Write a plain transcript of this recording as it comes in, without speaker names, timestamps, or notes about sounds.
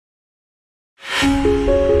Hello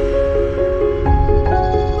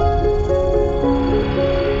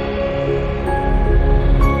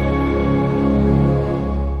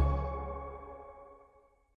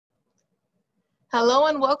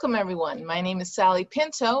and welcome everyone. My name is Sally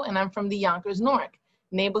Pinto and I'm from the Yonkers Newark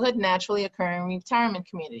Neighborhood Naturally Occurring Retirement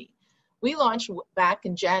Community. We launched back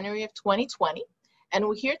in January of 2020 and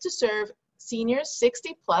we're here to serve seniors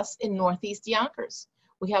 60 plus in Northeast Yonkers.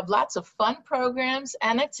 We have lots of fun programs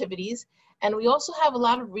and activities, and we also have a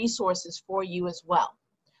lot of resources for you as well.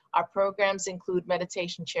 Our programs include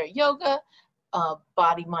meditation chair yoga,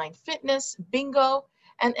 body mind fitness, bingo,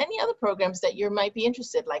 and any other programs that you might be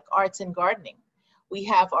interested, like arts and gardening. We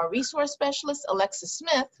have our resource specialist, Alexis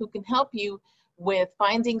Smith, who can help you with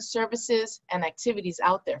finding services and activities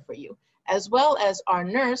out there for you, as well as our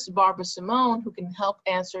nurse, Barbara Simone, who can help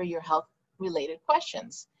answer your health-related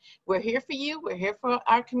questions. We're here for you, we're here for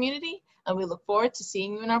our community, and we look forward to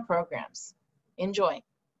seeing you in our programs. Enjoy.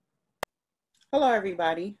 Hello,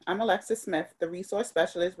 everybody. I'm Alexis Smith, the resource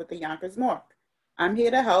specialist with the Yonkers Newark. I'm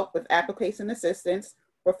here to help with application assistance,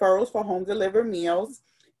 referrals for home-delivered meals,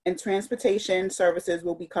 and transportation services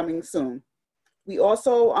will be coming soon. We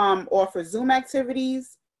also offer Zoom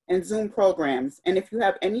activities and Zoom programs. And if you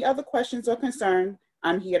have any other questions or concerns,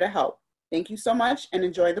 I'm here to help. Thank you so much and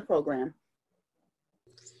enjoy the program.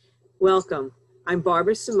 Welcome. I'm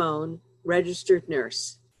Barbara Simone, registered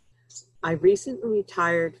nurse. I recently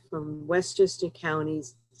retired from Westchester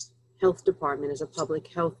County's Health Department as a public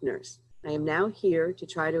health nurse. I am now here to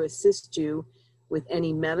try to assist you with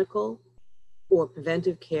any medical or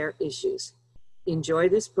preventive care issues. Enjoy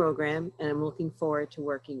this program, and I'm looking forward to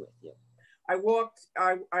working with you.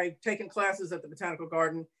 I've taken classes at the Botanical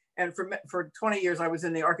Garden, and for 20 years I was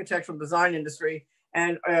in the architectural design industry.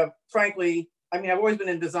 And frankly, I mean, I've always been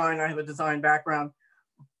in design. I have a design background.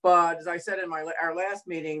 But as I said in our last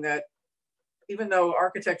meeting, that even though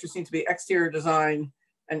architecture seems to be exterior design,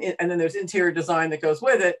 and then there's interior design that goes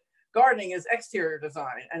with it, gardening is exterior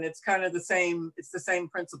design, and it's kind of the same, it's the same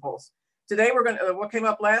principles. Today we're going to, what came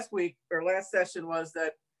up last week, or last session, was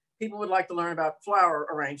that people would like to learn about flower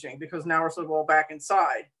arranging because now we're sort of all back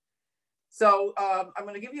inside. So I'm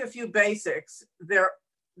going to give you a few basics. There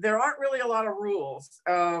aren't really a lot of rules.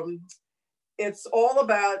 It's all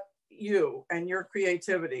about you and your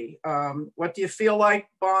creativity. What do you feel like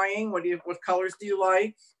buying? What colors do you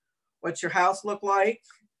like? What's your house look like?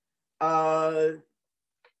 I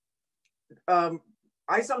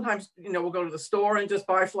sometimes, will go to the store and just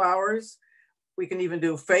buy flowers. We can even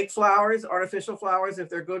do fake flowers, artificial flowers, if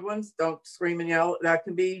they're good ones. Don't scream and yell. That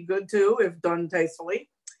can be good too, if done tastefully.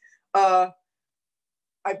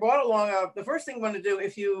 I brought along, the first thing you want to do,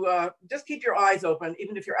 if you just keep your eyes open,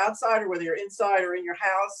 even if you're outside or whether you're inside or in your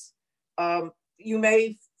house, you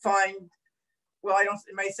may find, well, it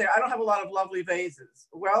may say, I don't have a lot of lovely vases.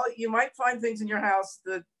 Well, you might find things in your house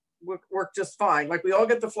that work just fine. Like we all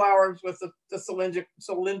get the flowers with the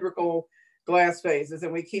cylindrical glass vases,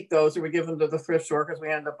 and we keep those or we give them to the thrift store because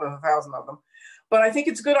we end up with 1,000 of them. But I think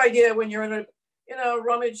it's a good idea when you're in a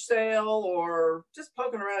rummage sale or just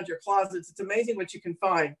poking around your closets. It's amazing what you can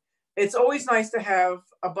find. It's always nice to have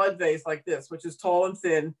a bud vase like this, which is tall and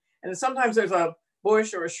thin. And sometimes there's a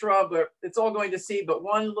bush or a shrub, or it's all going to seed, but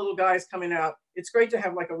one little guy's coming out. It's great to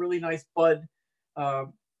have like a really nice bud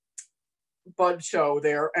show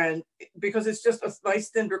there. And because it's just a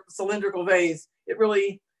nice cylindrical vase, it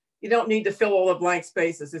really, you don't need to fill all the blank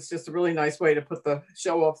spaces. It's just a really nice way to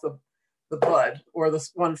show off the bud or the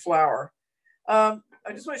one flower. I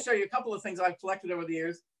just want to show you a couple of things I've collected over the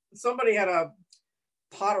years. Somebody had a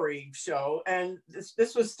pottery show, and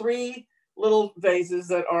this was 3 little vases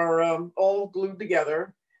that are all glued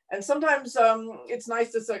together. And sometimes it's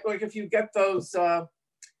nice to say, like if you get those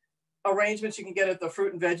arrangements you can get at the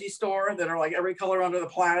fruit and veggie store that are like every color under the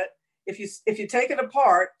planet. If you take it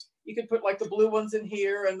apart, you can put like the blue ones in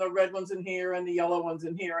here and the red ones in here and the yellow ones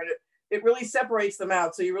in here. And it really separates them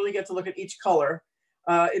out. So you really get to look at each color.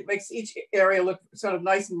 It makes each area look sort of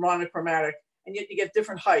nice and monochromatic, and yet you get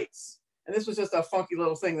different heights. And this was just a funky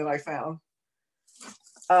little thing that I found.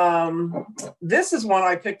 This is one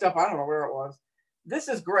I picked up. I don't know where it was. This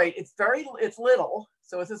is great. It's little.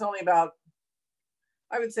 So this is only about,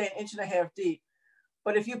 I would say, 1.5 inches deep.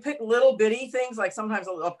 But if you pick little bitty things, like sometimes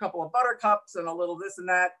a couple of buttercups and a little this and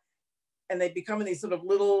that, and they become in these sort of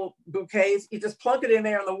little bouquets, you just plunk it in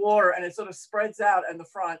there in the water and it sort of spreads out in the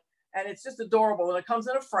front. And it's just adorable. And it comes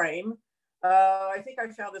in a frame. I think I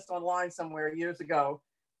found this online somewhere years ago.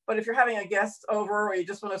 But if you're having a guest over or you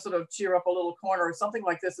just want to sort of cheer up a little corner, something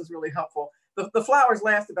like this is really helpful. The flowers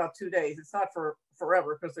last about 2 days. It's not for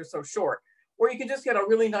forever because they're so short. Or you can just get a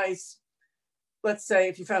really nice, let's say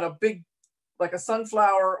if you found a big like a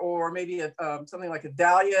sunflower or maybe something like a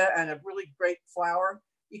dahlia and a really great flower,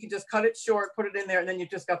 you can just cut it short, put it in there, and then you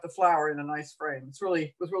just got the flower in a nice frame.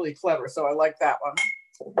 It was really clever. So I like that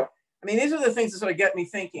one. I mean, these are the things that sort of get me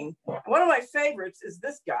thinking. One of my favorites is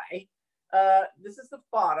this guy. This is the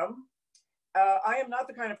bottom. I am not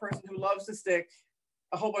the kind of person who loves to stick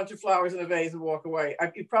a whole bunch of flowers in a vase and walk away.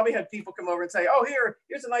 You probably had people come over and say, oh,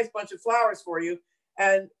 here's a nice bunch of flowers for you.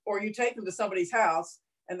 Or you take them to somebody's house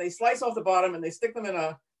and they slice off the bottom and they stick them in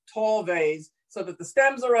a tall vase so that the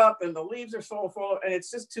stems are up and the leaves are so full and it's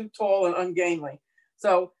just too tall and ungainly.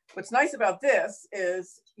 So what's nice about this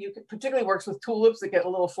is particularly works with tulips that get a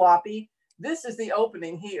little floppy. This is the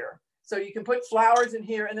opening here. So you can put flowers in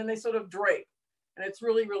here and then they sort of drape. And it's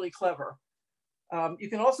really, really clever. You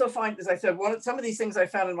can also find, as I said, some of these things I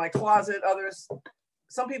found in my closet, others,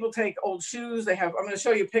 some people take old shoes. I'm going to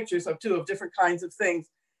show you pictures of different kinds of things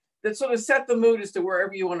that sort of set the mood as to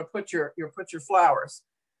wherever you want to put your flowers.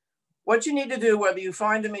 What you need to do, whether you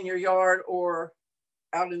find them in your yard or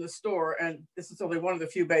out in the store, and this is only one of the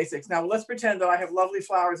few basics. Now let's pretend that I have lovely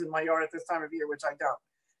flowers in my yard at this time of year, which I don't.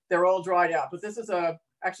 They're all dried out, but this is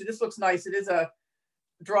actually this looks nice. It is a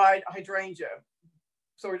dried hydrangea.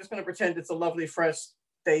 So we're just going to pretend it's a lovely fresh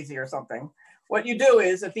daisy or something. What you do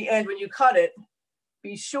is at the end, when you cut it,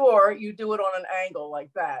 be sure you do it on an angle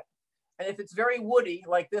like that. And if it's very woody,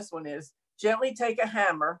 like this one is, gently take a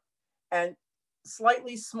hammer and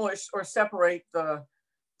slightly smush or separate the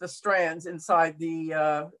strands inside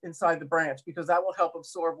the branch, because that will help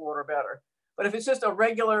absorb water better. But if it's just a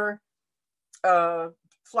regular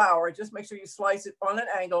flower, just make sure you slice it on an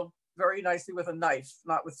angle very nicely with a knife,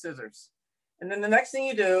 not with scissors. And then the next thing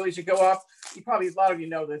you do is you go up, a lot of you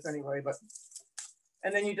know this anyway,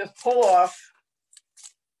 and then you just pull off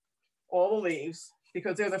all the leaves,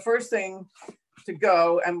 because they're the first thing to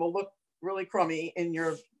go and will look really crummy in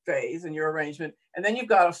your vase, in your arrangement. And then you've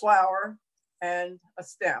got a flower and a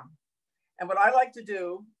stem. And what I like to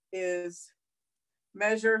do is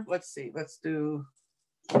measure, let's do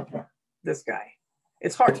this guy.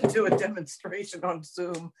 It's hard to do a demonstration on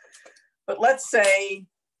Zoom, but let's say,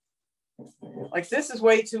 like this is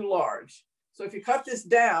way too large. So if you cut this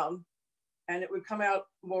down and it would come out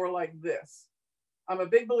more like this. I'm a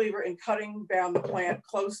big believer in cutting down the plant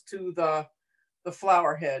close to the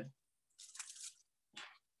flower head.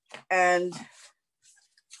 And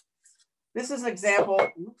this is an example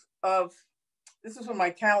this is from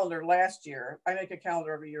my calendar last year. I make a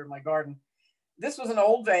calendar every year in my garden. This was an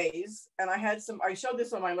old vase, and I showed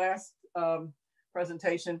this on my last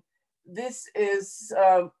presentation. This is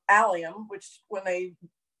allium, which when they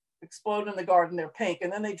explode in the garden, they're pink,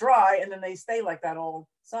 and then they dry, and then they stay like that all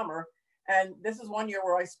summer. And this is one year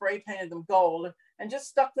where I spray painted them gold and just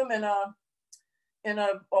stuck them in a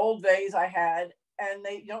old vase I had, and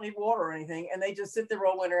you don't need water or anything, and they just sit there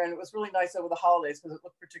all winter. And it was really nice over the holidays because it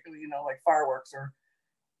looked particularly, like fireworks or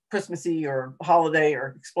Christmassy or holiday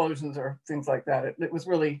or explosions or things like that. It was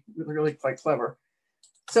really, really, really quite clever.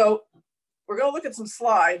 So we're going to look at some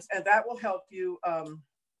slides, and that will help you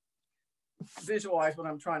visualize what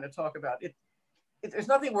I'm trying to talk about. There's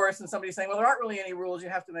nothing worse than somebody saying, well, there aren't really any rules, you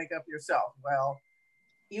have to make up yourself. Well,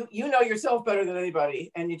 you know yourself better than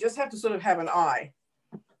anybody, and you just have to sort of have an eye.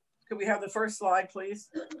 Could we have the first slide, please?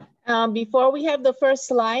 Before we have the first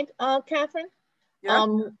slide, Catherine, yeah.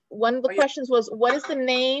 One of the questions was, what is the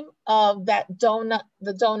name of that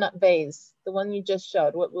the donut vase, the one you just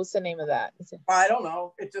showed? What was the name of that? I don't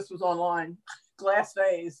know. It just was online. Glass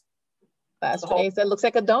vase. Glass vase that looks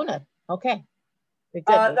like a donut. Okay. Good,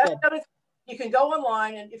 good. You can go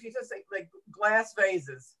online, and if you just say like glass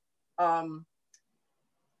vases, online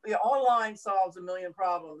solves a million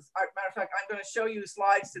problems. Matter of fact, I'm going to show you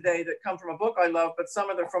slides today that come from a book I love, but some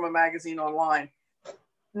of them from a magazine online.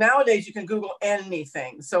 Nowadays, you can Google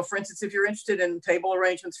anything. So for instance, if you're interested in table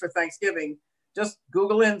arrangements for Thanksgiving, just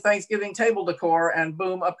Google in Thanksgiving table decor and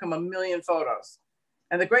boom, up come a million photos.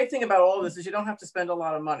 And the great thing about all of this is you don't have to spend a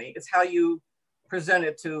lot of money. It's how you present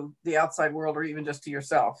it to the outside world or even just to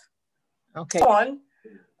yourself. Okay.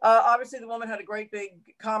 Obviously the woman had a great big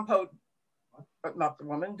compote, but not the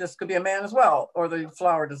woman, just could be a man as well, or the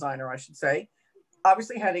flower designer, I should say.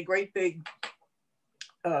 Obviously had a great big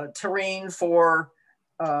terrine for,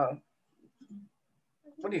 what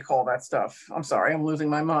do you call that stuff? I'm sorry, I'm losing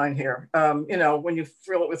my mind here. When you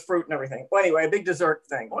fill it with fruit and everything. Well, anyway, a big dessert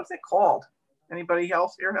thing. What's it called? Anybody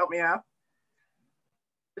else here help me out?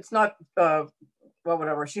 It's not, well,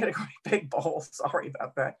 whatever. She had a great big bowl. Sorry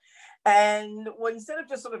about that. And instead of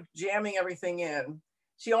just sort of jamming everything in,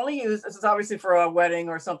 she only used, this is obviously for a wedding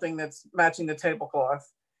or something that's matching the tablecloth.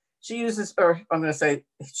 She uses, or I'm going to say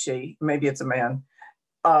she, maybe it's a man,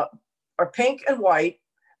 a are pink and white,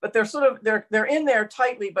 but they're sort of, they're in there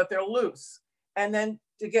tightly, but they're loose. And then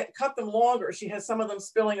to cut them longer, she has some of them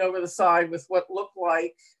spilling over the side with what look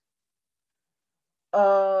like,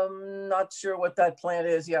 not sure what that plant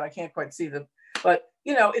is yet. I can't quite see them, but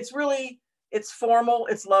you know, it's formal,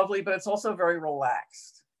 it's lovely, but it's also very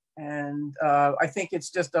relaxed. And I think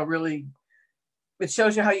it's just it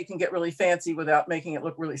shows you how you can get really fancy without making it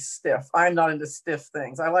look really stiff. I'm not into stiff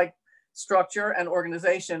things. I like structure and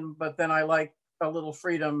organization, but then I like a little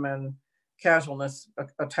freedom and casualness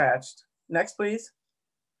attached. Next, please.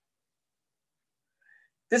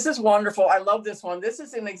 This is wonderful. I love this one. This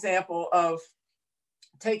is an example of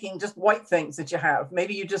taking just white things that you have.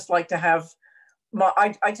 Maybe you just like to have,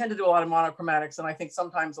 I tend to do a lot of monochromatics, and I think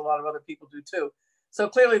sometimes a lot of other people do too. So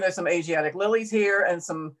clearly there's some Asiatic lilies here and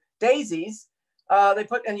some daisies.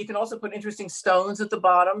 And you can also put interesting stones at the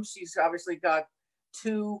bottom. She's obviously got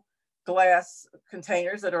 2 glass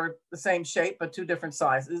containers that are the same shape, but 2 different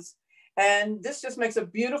sizes. And this just makes a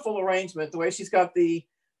beautiful arrangement. The way she's got the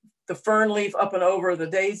fern leaf up and over the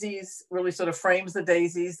daisies really sort of frames the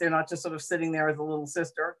daisies. They're not just sort of sitting there as a little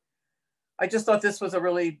sister. I just thought this was a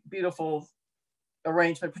really beautiful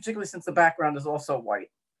arrangement, particularly since the background is also white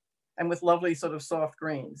and with lovely sort of soft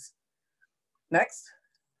greens. Next.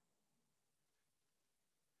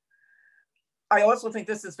 I also think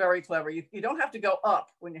this is very clever. You don't have to go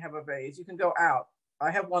up when you have a vase. You can go out. I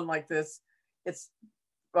have one like this. It's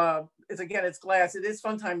again, it's glass. It is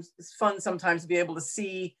fun sometimes to be able to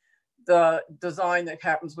see the design that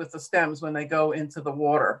happens with the stems when they go into the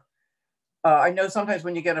water. I know sometimes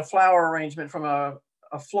when you get a flower arrangement from a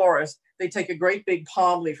florist, they take a great big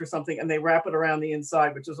palm leaf or something and they wrap it around the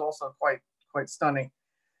inside, which is also quite stunning.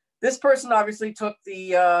 This person obviously took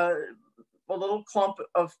a little clump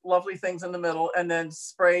of lovely things in the middle and then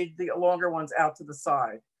sprayed the longer ones out to the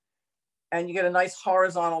side. And you get a nice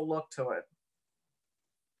horizontal look to it.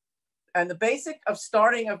 And the basic of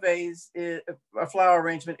starting a vase, a flower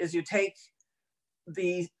arrangement, is you take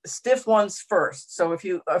the stiff ones first. So if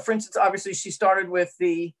you, for instance, obviously she started with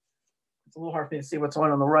it's a little hard for me to see what's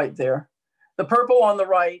on the right there. The purple on the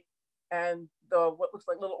right and what looks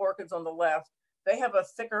like little orchids on the left. They have a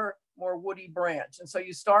thicker, more woody branch. And so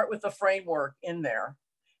you start with the framework in there,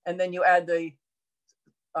 and then you add the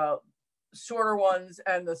shorter ones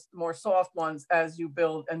and the more soft ones as you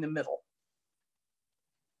build in the middle.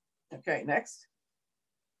 Okay, next.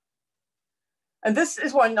 And this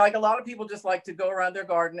is one, like a lot of people just like to go around their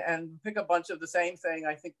garden and pick a bunch of the same thing.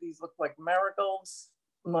 I think these look like marigolds,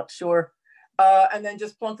 I'm not sure. And then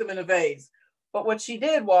just plunk them in a vase. But what she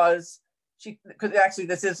did was, because actually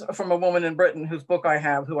this is from a woman in Britain whose book I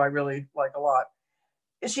have, who I really like a lot.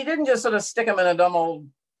 She didn't just sort of stick them in a dumb old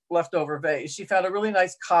leftover vase. She found a really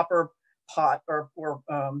nice copper pot or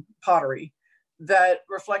pottery that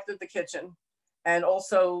reflected the kitchen. And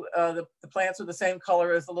also the plants are the same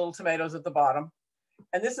color as the little tomatoes at the bottom.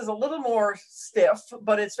 And this is a little more stiff,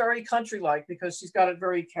 but it's very country-like because she's got it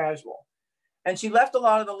very casual. And she left a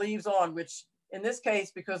lot of the leaves on, which in this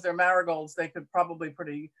case, because they're marigolds, they could probably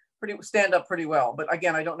stand up pretty well. But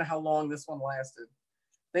again, I don't know how long this one lasted.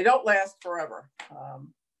 They don't last forever.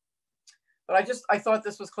 But I thought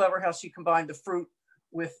this was clever how she combined the fruit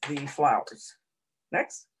with the flowers.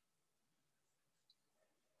 Next.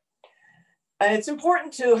 And it's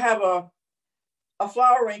important to have a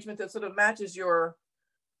flower arrangement that sort of matches your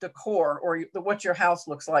decor or what your house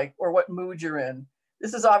looks like or what mood you're in.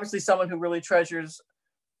 This is obviously someone who really treasures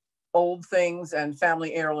old things and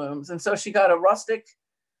family heirlooms. And so she got a rustic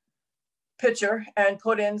pitcher and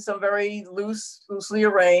put in some very loosely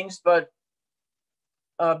arranged, but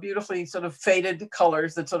beautifully sort of faded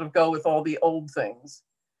colors that sort of go with all the old things.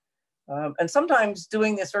 And sometimes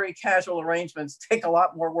doing this very casual arrangements take a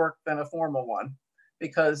lot more work than a formal one,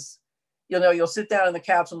 because you'll sit down on the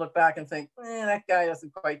couch and look back and think, that guy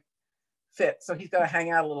doesn't quite fit. So he's got to hang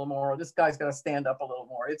out a little more, or this guy's got to stand up a little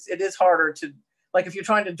more. It is harder to, like if you're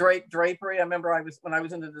trying to drape drapery. I remember when I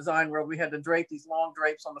was in the design world, we had to drape these long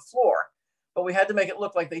drapes on the floor, but we had to make it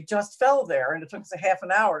look like they just fell there. And it took us a half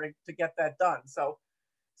an hour to get that done. So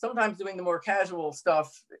sometimes doing the more casual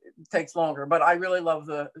stuff takes longer, but I really love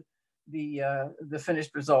the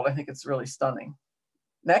finished result. I think it's really stunning.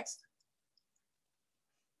 Next.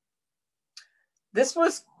 This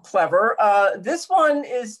was clever. This one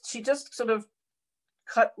is, she just sort of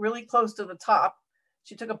cut really close to the top.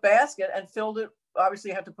 She took a basket and filled it. Obviously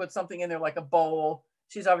you have to put something in there like a bowl.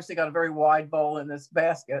 She's obviously got a very wide bowl in this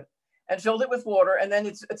basket, and filled it with water. And then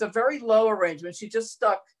it's a very low arrangement. She just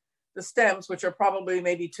stuck the stems, which are probably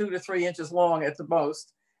maybe 2 to 3 inches long at the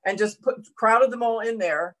most, and just crowded them all in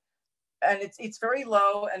there. and it's very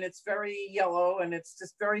low and it's very yellow and it's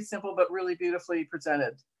just very simple, but really beautifully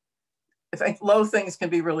presented. I think low things can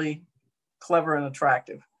be really clever and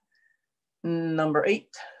attractive. Number 8.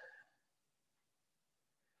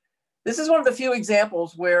 This is one of the few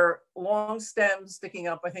examples where long stems sticking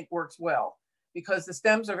up, I think, works well because the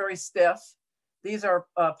stems are very stiff. These are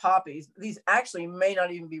poppies. These actually may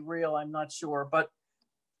not even be real, I'm not sure. But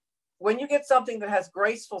when you get something that has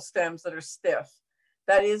graceful stems that are stiff,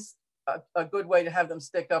 that is a good way to have them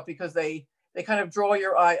stick up because they kind of draw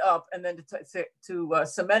your eye up. And then to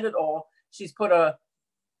cement it all, she's put a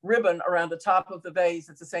ribbon around the top of the vase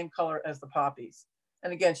that's the same color as the poppies.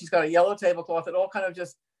 And again, she's got a yellow tablecloth. It all kind of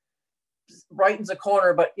just brightens a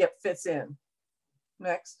corner, but yet fits in.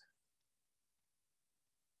 Next.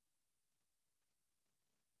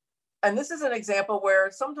 And this is an example where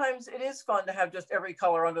sometimes it is fun to have just every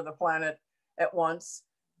color under the planet at once.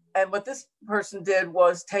 And what this person did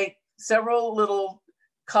was take several little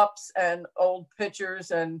cups and old pitchers,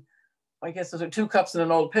 and I guess those are 2 cups and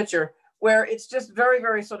an old pitcher, where it's just very,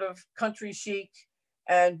 very sort of country chic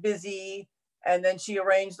and busy. And then she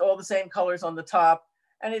arranged all the same colors on the top.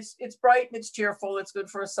 And it's bright and it's cheerful. It's good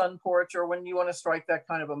for a sun porch or when you want to strike that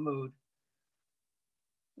kind of a mood.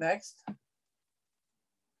 Next.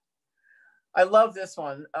 I love this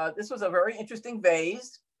one. This was a very interesting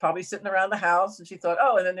vase, probably sitting around the house. And she thought,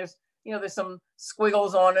 oh, and then there's some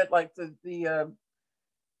squiggles on it, like the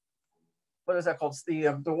what is that called?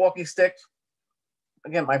 The walking stick.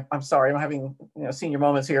 Again, I'm sorry, I'm having senior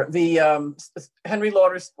moments here. The Henry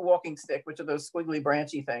Lauder's walking stick, which are those squiggly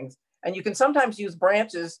branchy things. And you can sometimes use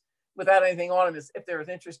branches without anything on them if they're an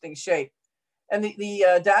interesting shape. And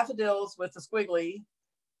the daffodils with the squiggly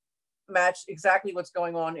match exactly what's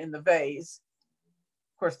going on in the vase.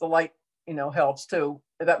 Of course, the light, helps too.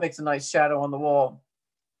 That makes a nice shadow on the wall.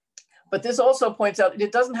 But this also points out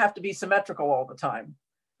it doesn't have to be symmetrical all the time.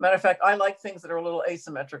 Matter of fact, I like things that are a little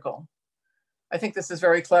asymmetrical. I think this is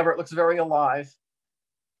very clever. It looks very alive.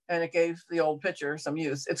 And it gave the old picture some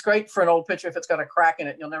use. It's great for an old picture if it's got a crack in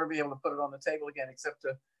it. You'll never be able to put it on the table again, except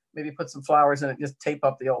to maybe put some flowers in it, just tape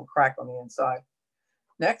up the old crack on the inside.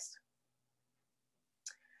 Next.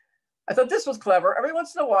 I thought this was clever. Every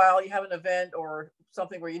once in a while, you have an event or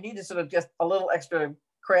something where you need to sort of just a little extra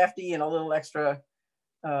crafty and a little extra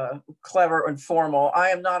clever and formal. I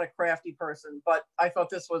am not a crafty person, but I thought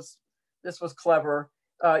this was clever.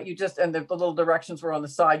 And the little directions were on the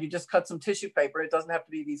side. You just cut some tissue paper. It doesn't have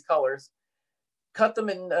to be these colors. Cut them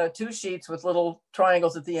in 2 sheets with little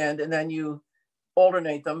triangles at the end, and then you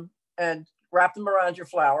alternate them and wrap them around your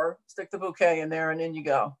flower, stick the bouquet in there, and in you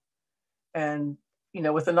go. And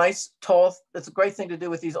with a nice tall, it's a great thing to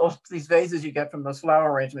do with these vases you get from those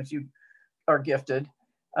flower arrangements you are gifted.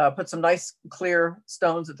 Put some nice clear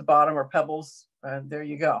stones at the bottom or pebbles, and there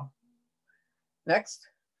you go. Next.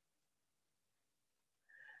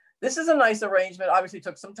 This is a nice arrangement. Obviously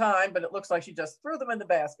took some time, but it looks like she just threw them in the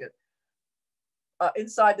basket.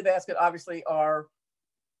 Inside the basket, obviously,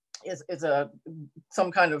 is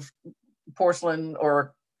some kind of porcelain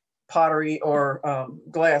or pottery or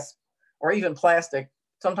glass or even plastic.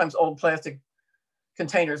 Sometimes old plastic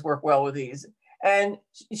containers work well with these. And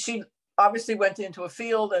she obviously went into a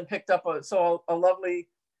field and picked up saw a lovely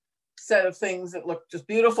set of things that looked just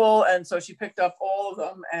beautiful. And so she picked up all of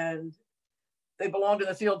them, and they belonged in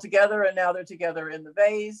the field together, and now they're together in the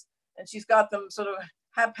vase. And she's got them sort of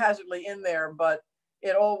haphazardly in there, but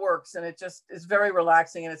it all works, and it just is very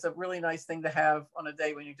relaxing, and it's a really nice thing to have on a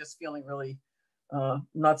day when you're just feeling really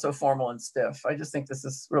not so formal and stiff. I just think this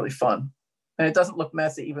is really fun. And it doesn't look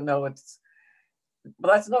messy, even though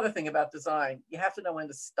but that's another thing about design. You have to know when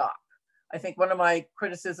to stop. I think one of my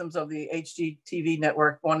criticisms of the HGTV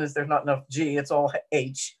network, one is there's not enough G, it's all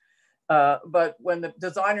H. But when the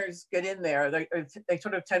designers get in there, they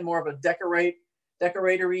sort of tend more of a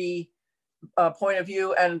decoratory point of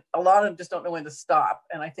view, and a lot of them just don't know when to stop.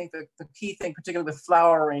 And I think that the key thing, particularly with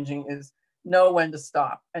flower arranging, is know when to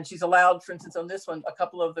stop. And she's allowed, for instance, on this one, a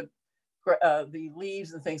couple of the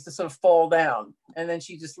leaves and things to sort of fall down, and then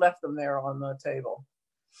she just left them there on the table.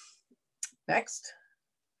 Next.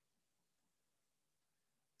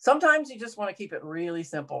 Sometimes you just want to keep it really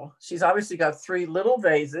simple. She's obviously got 3 little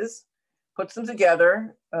vases, puts them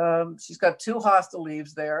together. She's got 2 hosta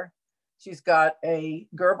leaves there. She's got a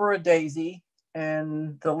Gerbera daisy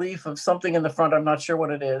and the leaf of something in the front. I'm not sure what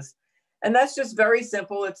it is. And that's just very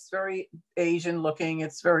simple. It's very Asian looking.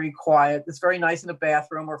 It's very quiet. It's very nice in a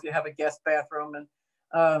bathroom, or if you have a guest bathroom. And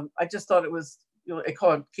I just thought it was, it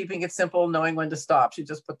called keeping it simple, knowing when to stop. She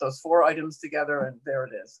just put those 4 items together, and there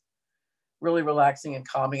it is. Really relaxing and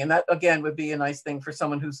calming. And that, again, would be a nice thing for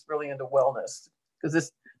someone who's really into wellness,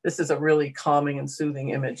 because This is a really calming and soothing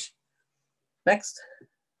image. Next.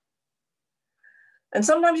 And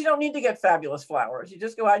sometimes you don't need to get fabulous flowers. You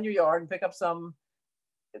just go out in your yard and pick up some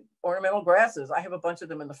ornamental grasses. I have a bunch of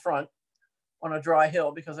them in the front on a dry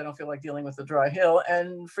hill because I don't feel like dealing with the dry hill.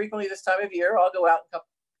 And frequently this time of year, I'll go out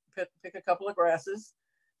and pick a couple of grasses,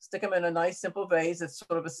 stick them in a nice simple vase. It's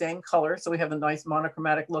sort of the same color, so we have a nice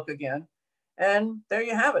monochromatic look again. And there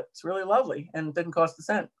you have it. It's really lovely and it didn't cost a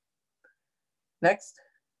cent. Next.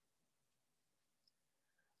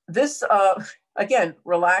 This, again,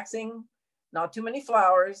 relaxing, not too many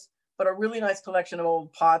flowers, but a really nice collection of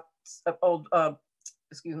old pots, an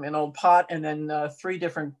old pot, and then 3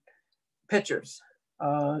 different pitchers.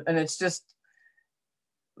 And it's just,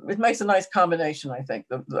 it makes a nice combination, I think.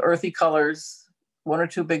 The earthy colors, 1 or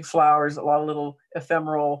 2 big flowers, a lot of little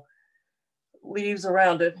ephemeral leaves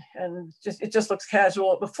around it, and it just looks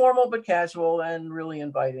casual, but formal but casual and really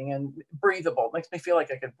inviting and breathable. It makes me feel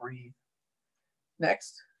like I could breathe.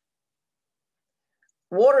 Next.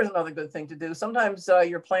 Water is another good thing to do. Sometimes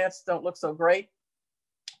your plants don't look so great,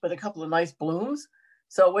 but a couple of nice blooms.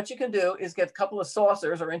 So what you can do is get a couple of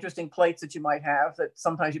saucers or interesting plates that you might have that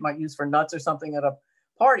sometimes you might use for nuts or something at a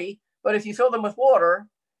party. But if you fill them with water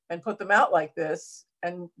and put them out like this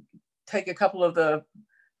and take a couple of the,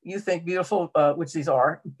 you think beautiful, which these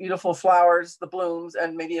are, beautiful flowers, the blooms,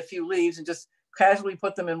 and maybe a few leaves, and just casually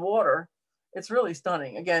put them in water, it's really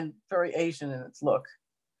stunning. Again, very Asian in its look.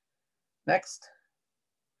 Next.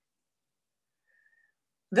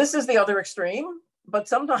 This is the other extreme, but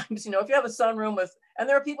sometimes, if you have a sunroom with, and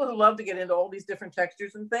there are people who love to get into all these different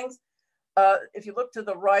textures and things. If you look to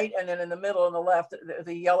the right and then in the middle and the left,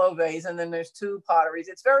 the yellow vase, and then there's 2 potteries.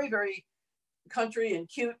 It's very, very country and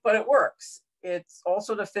cute, but it works. It's all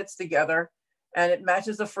sort of fits together and it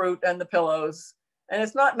matches the fruit and the pillows. And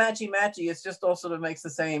it's not matchy-matchy. It's just all sort of makes the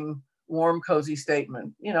same warm, cozy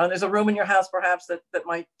statement. And there's a room in your house perhaps that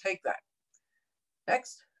might take that.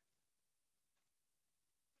 Next.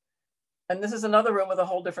 And this is another room with a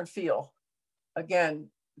whole different feel. Again,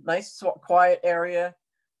 nice, quiet area,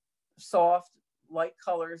 soft, light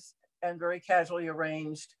colors, and very casually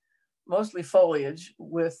arranged, mostly foliage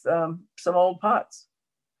with some old pots.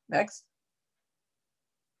 Next.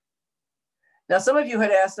 Now, some of you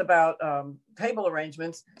had asked about table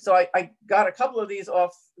arrangements. So I got a couple of these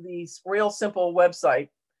off the Real Simple website.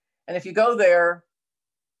 And if you go there,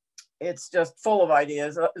 it's just full of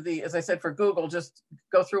ideas. As I said, for Google, just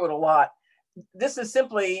go through it a lot. This is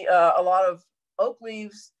simply a lot of oak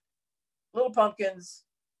leaves, little pumpkins,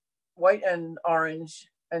 white and orange,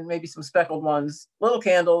 and maybe some speckled ones, little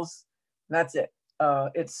candles, and that's it.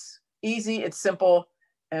 It's easy, it's simple,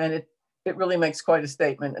 and it really makes quite a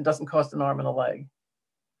statement. It doesn't cost an arm and a leg.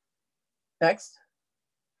 Next.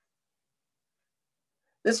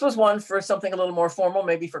 This was one for something a little more formal,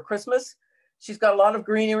 maybe for Christmas. She's got a lot of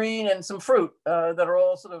greenery and some fruit that are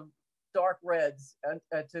all sort of dark reds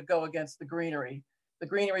to go against the greenery. The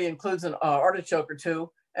greenery includes an artichoke or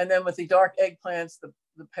 2, and then with the dark eggplants,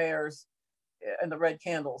 the pears, and the red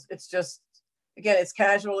candles. It's just, again, it's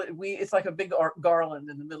casual. It's like a big garland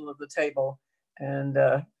in the middle of the table, and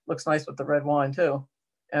looks nice with the red wine too,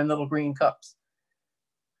 and little green cups.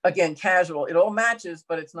 Again, casual. It all matches,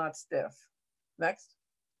 but it's not stiff. Next.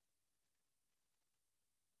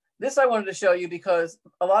 This I wanted to show you because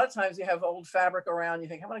a lot of times you have old fabric around, you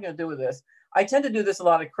think, what am I going to do with this? I tend to do this a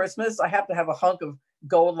lot at Christmas. I happen to have a hunk of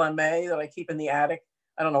gold lame that I keep in the attic.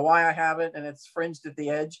 I don't know why I have it, and it's fringed at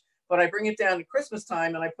the edge, but I bring it down to Christmas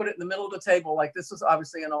time and I put it in the middle of the table. Like this was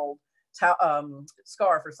obviously an old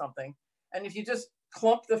scarf or something. And if you just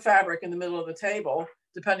clump the fabric in the middle of the table,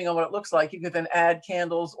 depending on what it looks like, you could then add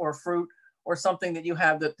candles or fruit or something that you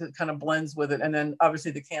have that kind of blends with it. And then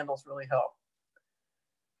obviously the candles really help.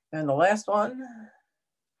 And the last one,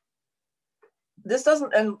 this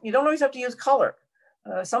doesn't, and you don't always have to use color.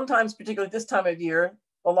 Sometimes, particularly this time of year,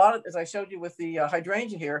 a lot of, as I showed you with the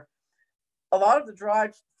hydrangea here, a lot of the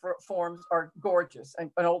dried forms are gorgeous,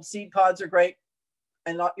 and old seed pods are great.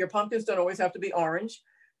 And your pumpkins don't always have to be orange.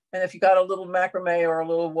 And if you got a little macrame or a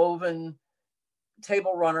little woven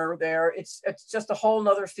table runner there, it's just a whole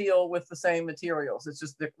nother feel with the same materials. It's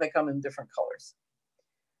just they come in different colors.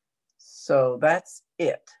 So that's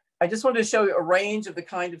it. I just wanted to show you a range of the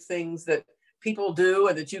kind of things that people do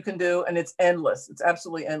and that you can do, and it's endless. It's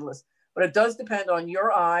absolutely endless. But it does depend on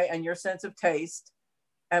your eye and your sense of taste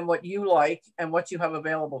and what you like and what you have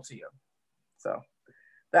available to you. So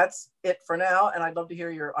that's it for now. And I'd love to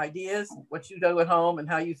hear your ideas, what you do at home and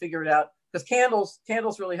how you figure it out. Because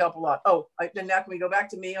candles really help a lot. Oh, then now can we go back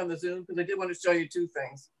to me on the Zoom? Because I did want to show you 2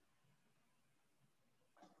 things.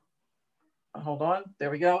 Hold on,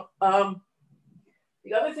 there we go.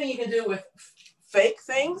 The other thing you can do with fake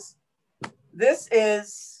things, this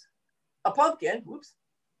is a pumpkin. Whoops.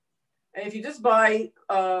 And if you just buy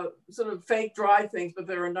sort of fake dried things, but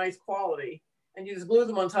they're a nice quality, and you just glue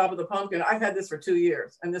them on top of the pumpkin. I've had this for 2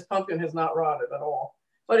 years, and this pumpkin has not rotted at all.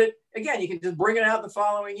 But again, you can just bring it out the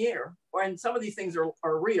following year. And some of these things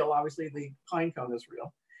are real. Obviously, the pine cone is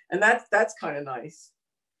real. And that's kind of nice.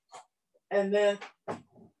 And then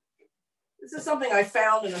this is something I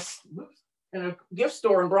found in a gift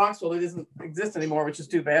store in Bronxville that doesn't exist anymore, which is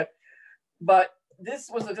too bad. But this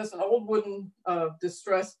was just an old wooden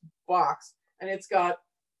distressed box, and it's got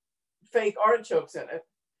fake artichokes in it.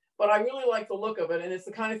 But I really like the look of it, and it's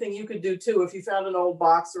the kind of thing you could do too. If you found an old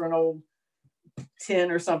box or an old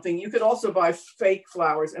tin or something, you could also buy fake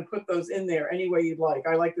flowers and put those in there any way you'd like.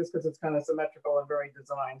 I like this because it's kind of symmetrical and very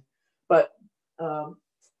designed. But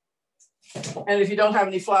and if you don't have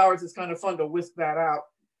any flowers, it's kind of fun to whisk that out.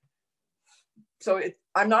 So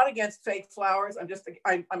I'm not against fake flowers.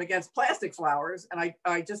 I'm against plastic flowers, and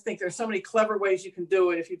I just think there's so many clever ways you can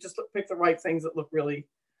do it if you just pick the right things that look really,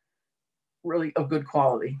 really of good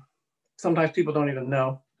quality. Sometimes people don't even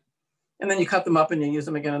know. And then you cut them up and you use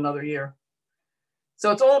them again another year.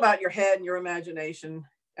 So it's all about your head and your imagination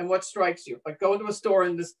and what strikes you. Like go into a store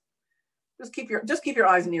and just keep your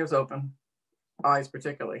eyes and ears open. Eyes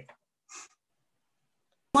particularly.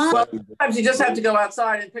 Well, sometimes you just have to go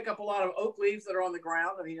outside and pick up a lot of oak leaves that are on the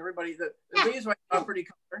ground. I mean, the leaves right now are pretty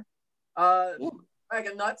color. Bag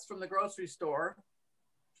of nuts from the grocery store.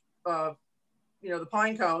 The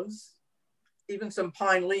pine cones. Even some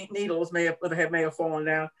pine needles may have fallen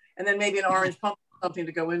down, and then maybe an orange pumpkin, something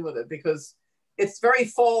to go in with it, because it's very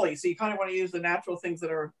fally. So you kind of want to use the natural things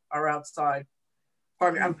that are outside.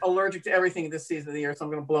 Pardon me, I'm allergic to everything this season of the year, so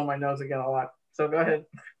I'm going to blow my nose again a lot. So go ahead.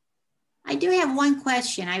 I do have one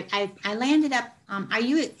question. I landed up. Are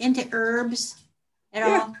you into herbs at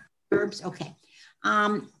all? Herbs, okay.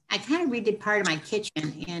 I kind of redid part of my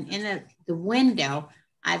kitchen, and in the window,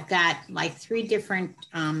 I've got like 3 different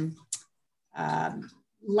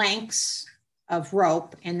lengths of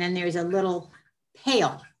rope, and then there's a little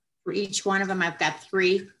pail for each one of them. I've got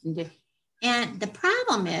 3, and the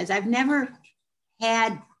problem is I've never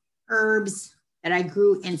had herbs that I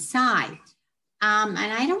grew inside, and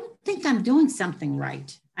I don't think I'm doing something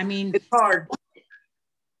right. I mean, it's hard.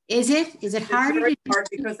 Is it hard? It's very hard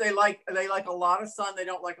because they like a lot of sun. They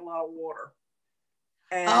don't like a lot of water.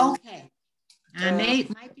 And, okay, I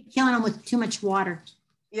might be killing them with too much water.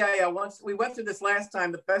 Yeah. Once we went through this last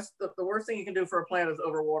time, the worst thing you can do for a plant is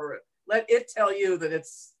overwater it. Let it tell you that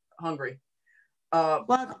it's hungry. Well,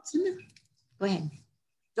 go ahead.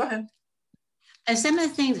 Go ahead. And some of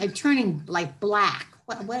the things are turning like black.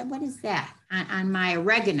 What is that on my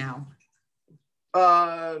oregano?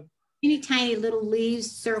 Teeny tiny little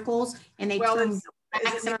leaves, circles, and they turn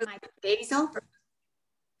black. Some of my basil.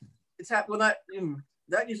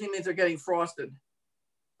 That usually means they're getting frosted.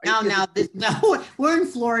 No, we're in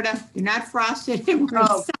Florida. You're not frosted.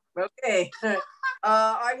 Okay.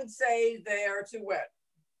 I would say they are too wet.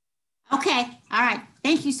 Okay. All right.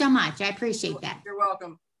 Thank you so much. I appreciate that. You're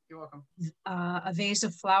welcome. You're welcome. A vase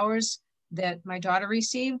of flowers that my daughter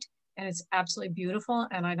received, and it's absolutely beautiful.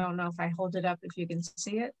 And I don't know if I hold it up, if you can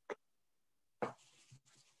see it.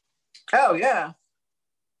 Oh, yeah.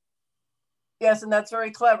 Yes, and that's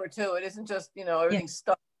very clever too. It isn't just, everything's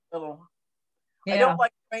stuck in a little. Yeah. I don't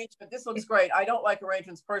like arrangement. This looks great. I don't like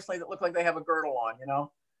arrangements personally that look like they have a girdle on,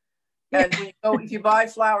 And when if you buy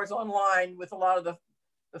flowers online with a lot of the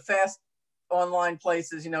fast online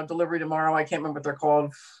places, delivery tomorrow, I can't remember what they're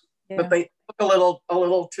called, but they look a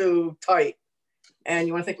little too tight. And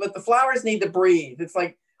you want to think, look, the flowers need to breathe. It's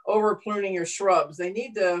like over pruning your shrubs. They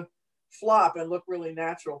need to flop and look really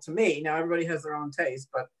natural to me. Now everybody has their own taste,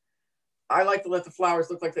 but I like to let the flowers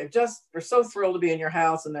look like they're so thrilled to be in your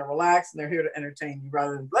house, and they're relaxed and they're here to entertain you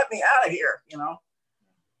rather than let me out of here,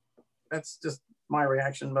 That's just my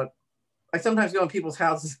reaction. But I sometimes go in people's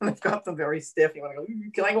houses and they've got them very stiff. You want to go,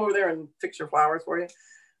 can I go over there and fix your flowers for you?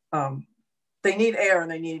 They need air,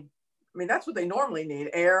 and that's what they normally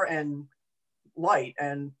need, air and light.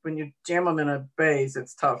 And when you jam them in a vase,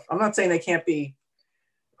 it's tough. I'm not saying they can't be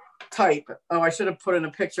tight. I should have put in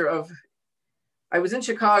a picture of, I was in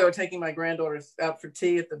Chicago taking my granddaughters out for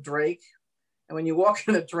tea at the Drake. And when you walk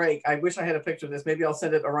in the Drake, I wish I had a picture of this. Maybe I'll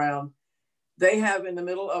send it around. They have in the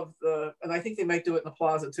middle of and I think they might do it in the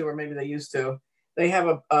plaza too, or maybe they used to. They have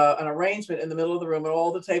an arrangement in the middle of the room, and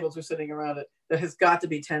all the tables are sitting around it, that has got to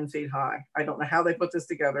be 10 feet high. I don't know how they put this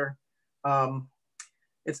together.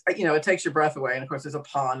 It takes your breath away. And of course there's a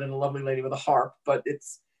pond and a lovely lady with a harp, but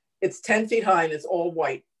it's 10 feet high and it's all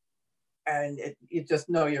white. And you just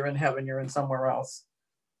know you're in heaven, you're in somewhere else.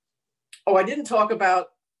 Oh, I didn't talk about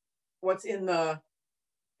what's in the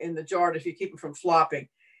jar if you keep them from flopping.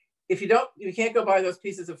 If you don't, you can't go buy those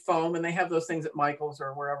pieces of foam, and they have those things at Michael's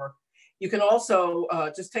or wherever. You can also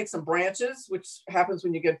just take some branches, which happens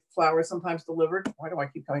when you get flowers sometimes delivered. Why do I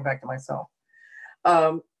keep coming back to myself?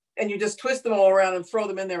 And you just twist them all around and throw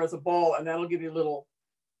them in there as a ball, and that'll give you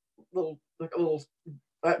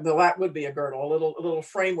that would be a girdle, a little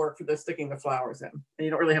framework for sticking the flowers in. And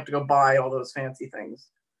you don't really have to go buy all those fancy things.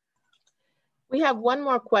 We have one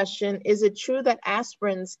more question. Is it true that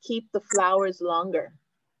aspirins keep the flowers longer?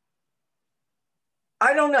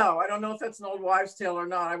 I don't know. I don't know if that's an old wives' tale or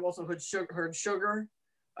not. I've also heard sugar.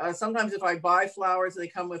 Sometimes if I buy flowers, they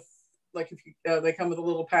come with they come with a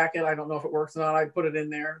little packet. I don't know if it works or not. I put it in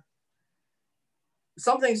there.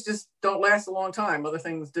 Some things just don't last a long time. Other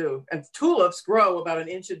things do. And tulips grow about 1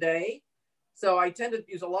 inch a day. So I tend to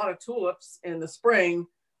use a lot of tulips in the spring,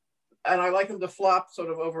 and I like them to flop sort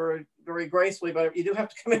of over very gracefully, but you do have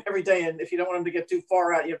to come in every day. And if you don't want them to get too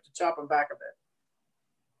far out, you have to chop them back a bit.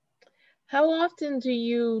 How often do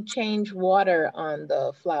you change water on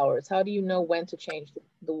the flowers? How do you know when to change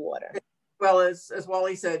the water? Well, as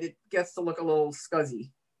Wally said, it gets to look a little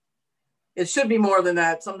scuzzy. It should be more than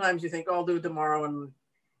that. Sometimes you think, oh, I'll do it tomorrow. And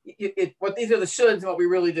what these are the shoulds and what we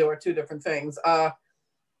really do are two different things.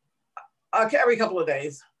 Every couple of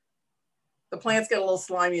days. The plants get a little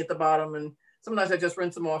slimy at the bottom, and sometimes I just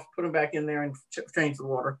rinse them off, put them back in there, and change the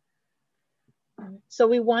water. So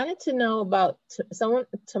we wanted to know about some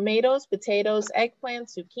tomatoes, potatoes,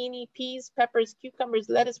 eggplants, zucchini, peas, peppers, cucumbers,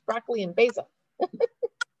 lettuce, broccoli, and basil.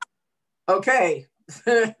 Okay,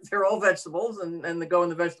 they're all vegetables, and they go in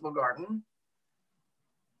the vegetable garden.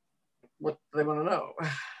 What do they want to know?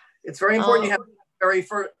 It's very important you have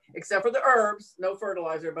except for the herbs, no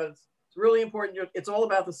fertilizer, but it's really important. It's all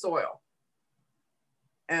about the soil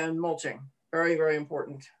and mulching. Very, very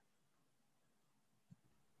important.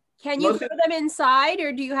 Can you grow them inside,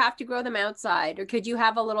 or do you have to grow them outside, or could you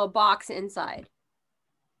have a little box inside?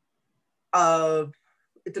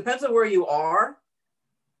 It depends on where you are.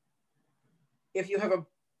 If you have a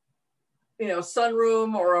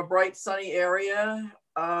sunroom or a bright sunny area,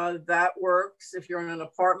 that works. If you're in an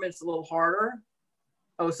apartment, it's a little harder.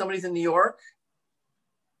 Oh, somebody's in New York.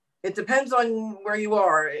 It depends on where you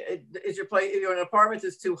are. If you're in an apartment,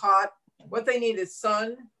 it's too hot. What they need is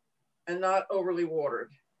sun and not overly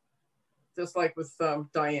watered. Just like with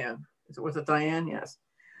Diane. Was it Diane? Yes.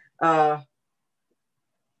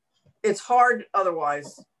 It's hard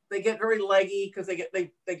otherwise. They get very leggy because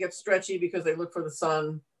they get stretchy because they look for the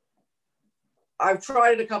sun. I've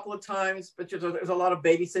tried it a couple of times, but there's a lot of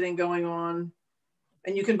babysitting going on.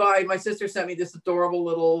 And you can buy, my sister sent me this adorable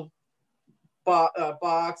little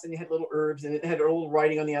box, and you had little herbs, and it had a little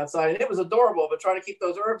writing on the outside, and it was adorable, but trying to keep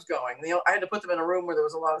those herbs going. I had to put them in a room where there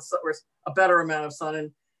was a better amount of sun,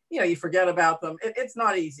 and you forget about them. It's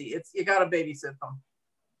not easy. You got to babysit them,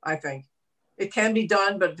 I think. It can be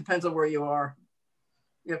done, but it depends on where you are.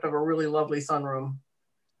 You have to have a really lovely sunroom.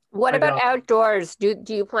 What about outdoors? Do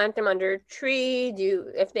you plant them under a tree?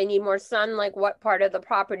 If they need more sun, like what part of the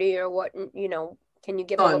property, or what, can you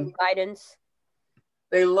give a little guidance?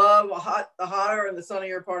 They love the hotter and the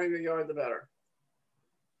sunnier part of your yard, the better.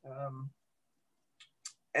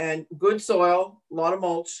 And good soil, a lot of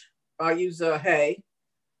mulch. I use hay.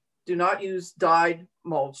 Do not use dyed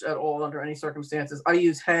mulch at all under any circumstances. I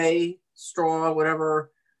use hay, straw,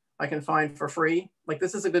 whatever I can find for free. Like,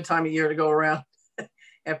 this is a good time of year to go around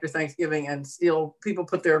after Thanksgiving and steal. People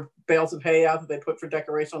put their bales of hay out that they put for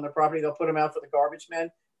decoration on their property. They'll put them out for the garbage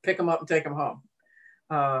men, pick them up and take them home.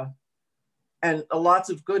 And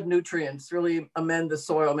lots of good nutrients, really amend the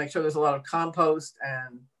soil, make sure there's a lot of compost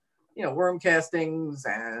and, worm castings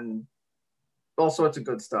and all sorts of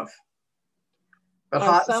good stuff.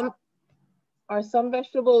 But are some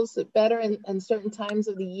vegetables better in certain times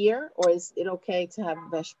of the year, or is it okay to have a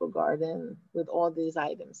vegetable garden with all these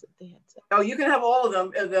items that they had said? Oh, you can have all of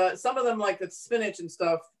them. Some of them, like the spinach and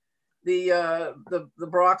stuff, the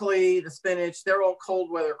broccoli, the spinach, they're all cold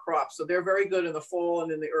weather crops. So they're very good in the fall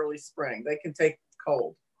and in the early spring. They can take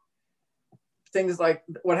cold. Things like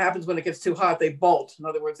what happens when it gets too hot, they bolt. In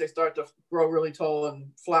other words, they start to grow really tall and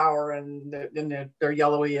flower, and then they're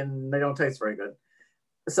yellowy and they don't taste very good.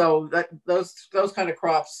 So those kind of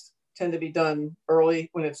crops tend to be done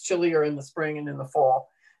early when it's chillier in the spring and in the fall.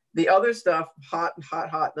 The other stuff, hot.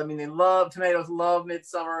 I mean, tomatoes love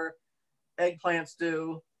midsummer, eggplants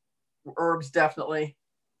do, herbs definitely.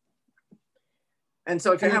 And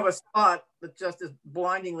so if you have a spot that just is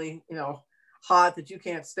blindingly, hot that you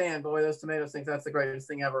can't stand, boy, those tomatoes think that's the greatest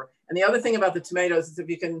thing ever. And the other thing about the tomatoes is if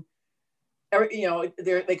you can,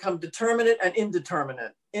 they come determinate and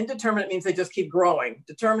indeterminate. Indeterminate means they just keep growing.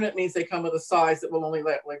 Determinate means they come with a size that will only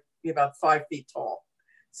be about 5 feet tall.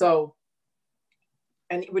 So,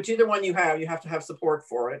 and which either one you have to have support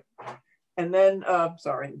for it. And then,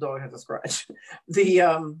 sorry, the dog has a scratch.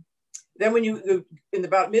 Then when you, in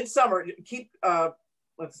about midsummer, keep,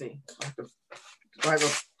 let's see, I have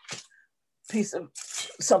a piece of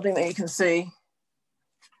something that you can see.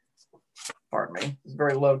 Pardon me, it's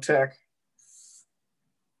very low tech.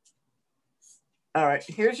 All right,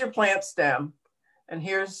 here's your plant stem, and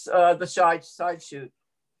here's the side shoot.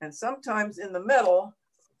 And sometimes in the middle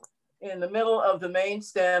of the main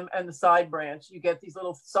stem and the side branch, you get these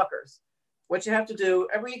little suckers. What you have to do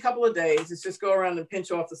every couple of days is just go around and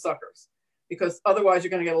pinch off the suckers, because otherwise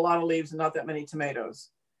you're going to get a lot of leaves and not that many tomatoes.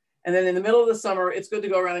 And then in the middle of the summer, it's good to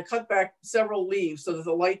go around and cut back several leaves so that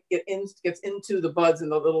the light gets into the buds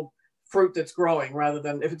and the little fruit that's growing, rather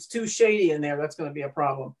than if it's too shady in there, that's going to be a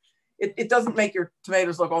problem. It doesn't make your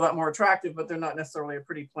tomatoes look all that more attractive, but they're not necessarily a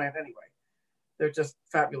pretty plant anyway. They're just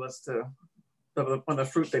fabulous to the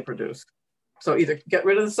fruit they produce. So either get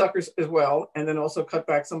rid of the suckers as well, and then also cut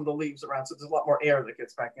back some of the leaves around so there's a lot more air that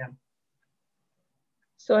gets back in.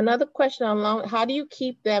 So another question on how do you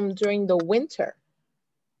keep them during the winter?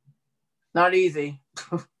 Not easy.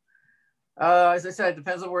 As I said, it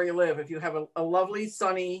depends on where you live. If you have a lovely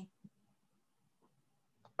sunny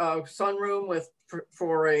sunroom with,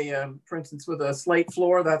 for instance, with a slate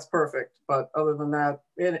floor, that's perfect. But other than that,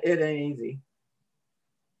 it ain't easy.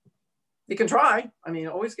 You can try. I mean,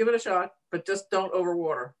 always give it a shot, but just don't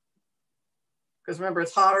overwater. Because remember,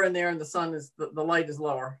 it's hotter in there and the sun is, the light is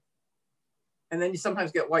lower. And then you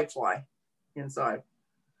sometimes get whitefly inside.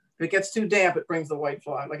 If it gets too damp, it brings the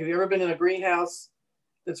whitefly. Like, have you ever been in a greenhouse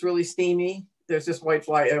that's really steamy? There's just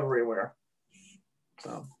whitefly everywhere.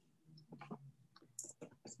 So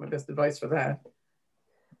that's my best advice for that.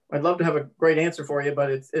 I'd love to have a great answer for you,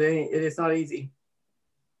 but it's not easy.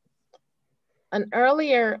 An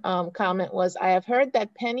earlier comment was, I have heard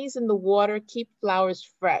that pennies in the water keep flowers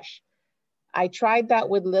fresh. I tried that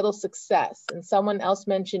with little success. And someone else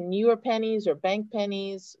mentioned newer pennies or bank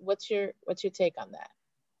pennies. What's your take on that?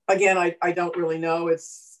 Again, I don't really know.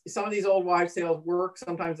 It's some of these old wives' tales work.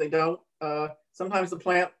 Sometimes they don't. Sometimes the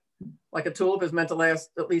plant, like a tulip, is meant to last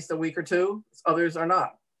at least a week or two. Others are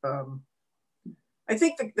not. I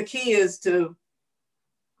think the key is to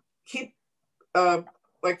keep,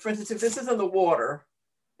 like for instance, if this is in the water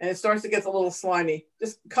and it starts to get a little slimy,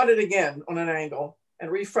 just cut it again on an angle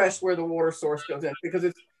and refresh where the water source goes in, because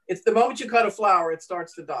it's the moment you cut a flower, it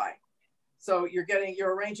starts to die. So you're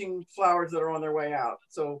arranging flowers that are on their way out.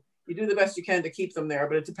 So you do the best you can to keep them there,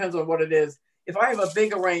 but it depends on what it is. If I have a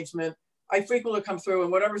big arrangement, I frequently come through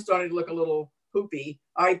and whatever's starting to look a little poopy,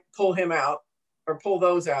 I pull him out or pull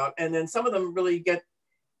those out. And then some of them really get,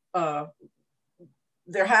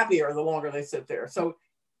 they're happier the longer they sit there. So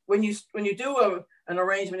when you do an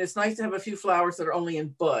arrangement, it's nice to have a few flowers that are only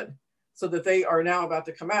in bud so that they are now about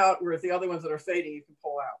to come out, whereas the other ones that are fading, you can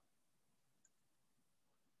pull out.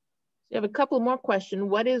 You have a couple more questions.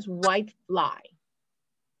 What is white fly?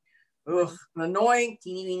 Ugh, an annoying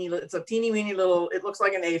it's a teeny weeny little, it looks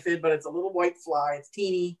like an aphid, but it's a little white fly. It's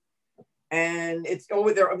teeny. And it's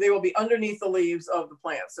over there. They will be underneath the leaves of the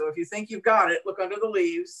plant. So if you think you've got it, look under the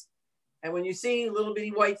leaves. And when you see little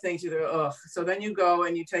bitty white things, you go, ugh. So then you go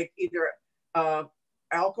and you take either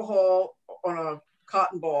alcohol on a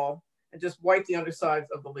cotton ball and just wipe the undersides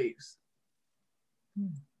of the leaves.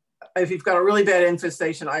 If you've got a really bad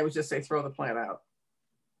infestation, I would just say throw the plant out.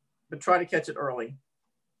 But try to catch it early.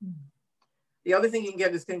 The other thing you can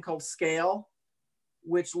get is a thing called scale,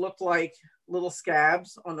 which look like little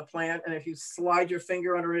scabs on the plant. And if you slide your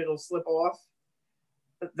finger under it, it'll slip off.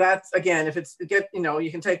 That's, again, if it's,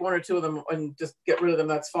 you can take one or two of them and just get rid of them,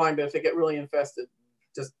 that's fine. But if they get really infested,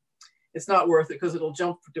 it's not worth it, because it'll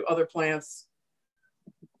jump to other plants.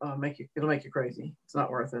 It'll make you crazy. It's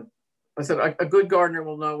not worth it. I said a good gardener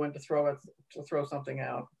will know when to throw something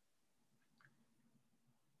out.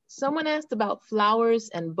 Someone asked about flowers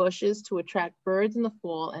and bushes to attract birds in the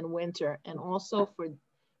fall and winter, and also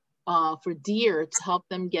for deer to help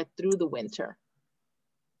them get through the winter.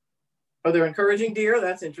 Oh, they're encouraging deer?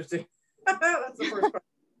 That's interesting. That's the first question.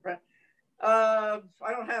 Right. I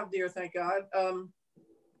don't have deer, thank God.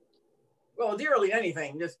 Well, deer will eat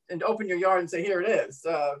anything. Just open your yard and say, here it is.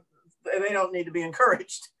 They don't need to be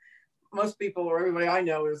encouraged. Most people, or everybody I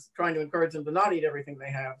know, is trying to encourage them to not eat everything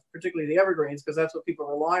they have, particularly the evergreens, because that's what people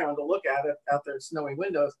rely on to look at it out their snowy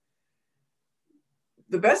windows.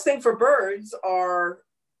 The best thing for birds are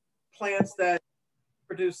plants that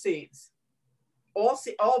produce seeds. All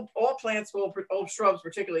plants all shrubs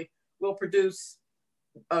particularly will produce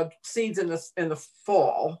seeds in the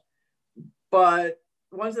fall, but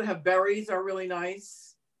ones that have berries are really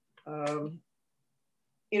nice.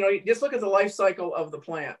 You know, you just look at the life cycle of the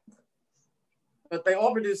plant. But they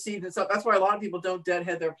all produce seeds and stuff. That's why a lot of people don't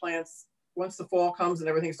deadhead their plants once the fall comes and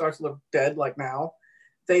everything starts to look dead, like now.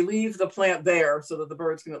 They leave the plant there so that the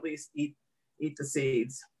birds can at least eat the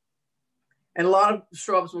seeds. And a lot of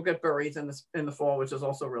shrubs will get berries in the fall, which is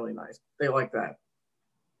also really nice. They like that.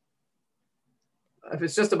 If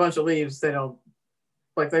it's just a bunch of leaves, they aren't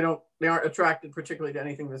attracted particularly to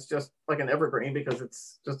anything that's just like an evergreen, because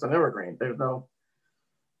it's just an evergreen. There's no,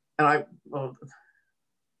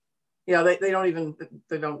 yeah, they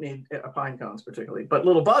don't need pine cones particularly, but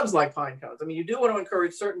little bugs like pine cones. I mean, you do want to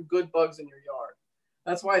encourage certain good bugs in your yard.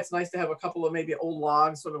 That's why it's nice to have a couple of maybe old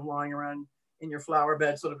logs sort of lying around in your flower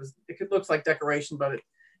bed, sort of it looks like decoration, but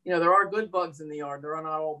there are good bugs in the yard. They're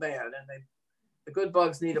not all bad, and the good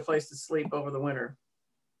bugs need a place to sleep over the winter.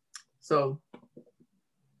 So,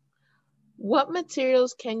 what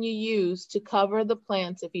materials can you use to cover the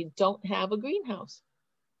plants if you don't have a greenhouse?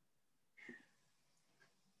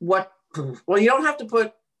 Well, you don't have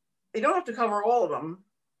to cover all of them.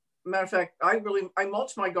 Matter of fact, I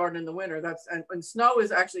mulch my garden in the winter. And snow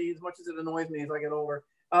is actually, as much as it annoys me as I get older,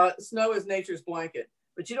 snow is nature's blanket,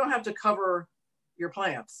 but you don't have to cover your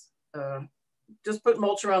plants. Just put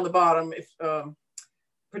mulch around the bottom. If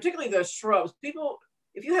particularly the shrubs,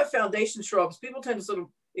 if you have foundation shrubs, people tend to sort of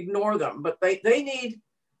ignore them, but they need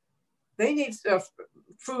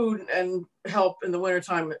food and help in the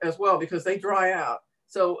wintertime as well, because they dry out.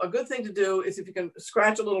 So a good thing to do is if you can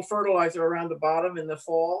scratch a little fertilizer around the bottom in the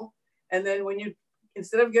fall, and then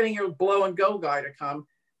instead of getting your blow and go guy to come,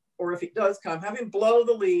 or if he does come, have him blow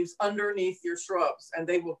the leaves underneath your shrubs, and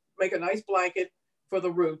they will make a nice blanket for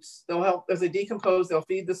the roots. They'll help as they decompose, they'll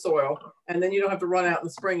feed the soil, and then you don't have to run out in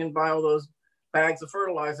the spring and buy all those bags of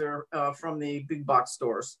fertilizer from the big box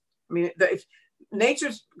stores. I mean,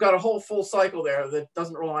 nature's got a whole full cycle there that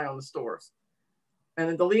doesn't rely on the stores.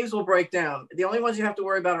 And the leaves will break down. The only ones you have to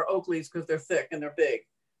worry about are oak leaves, because they're thick and they're big.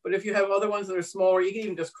 But if you have other ones that are smaller, you can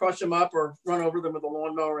even just crush them up or run over them with a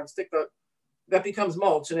lawnmower and that becomes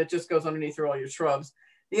mulch, and it just goes underneath all your shrubs.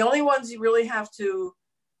 The only ones you really have to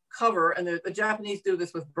cover, and the Japanese do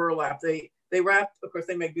this with burlap. They wrap, of course,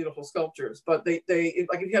 they make beautiful sculptures, but they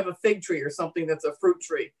like if you have a fig tree or something that's a fruit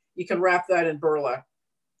tree, you can wrap that in burlap,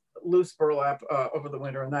 loose burlap over the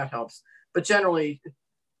winter, and that helps. But generally,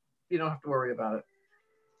 you don't have to worry about it.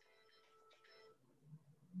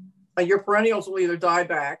 Your perennials will either die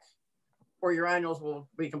back or your annuals will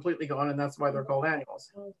be completely gone, and that's why they're called annuals.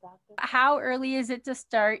 How early is it to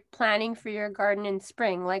start planning for your garden in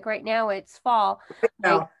spring? Like right now it's fall.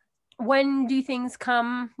 Like, when do things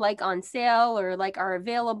come like on sale or like are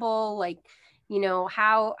available? Like,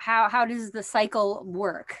 how does the cycle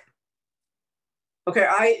work? Okay,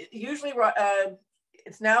 I usually,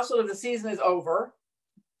 it's now sort of the season is over.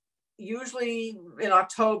 Usually in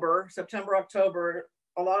October, September, October,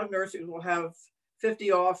 a lot of nurseries will have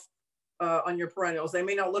 50 off on your perennials. They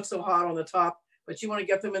may not look so hot on the top, but you want to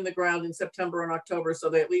get them in the ground in September and October so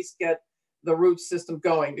they at least get the root system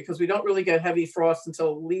going, because we don't really get heavy frost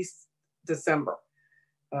until at least December.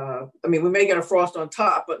 I mean, we may get a frost on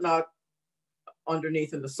top, but not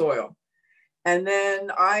underneath in the soil. And then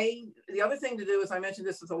the other thing to do is, I mentioned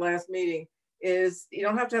this at the last meeting, is you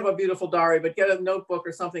don't have to have a beautiful diary, but get a notebook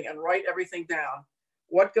or something and write everything down.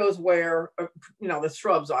 What goes where, the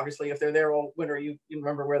shrubs, obviously, if they're there all winter, you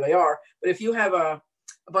remember where they are. But if you have a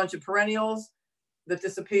bunch of perennials that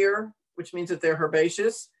disappear, which means that they're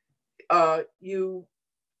herbaceous, you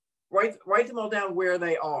write them all down where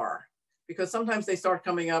they are, because sometimes they start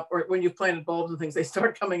coming up, or when you've planted bulbs and things, they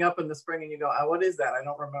start coming up in the spring and you go, oh, what is that? I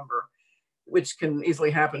don't remember, which can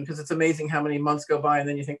easily happen, because it's amazing how many months go by and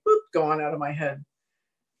then you think, boop, gone out of my head.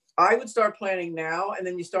 I would start planning now, and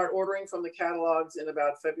then you start ordering from the catalogs in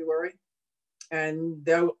about February, and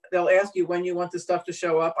they'll ask you when you want the stuff to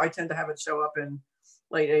show up. I tend to have it show up in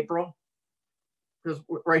late April, because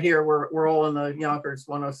right here we're all in the Yonkers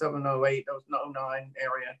 107, 08, 09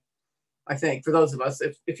 area. I think for those of us,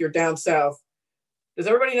 if you're down south, does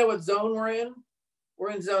everybody know what zone we're in?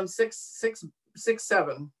 We're in zone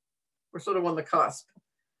 6-7. We're sort of on the cusp,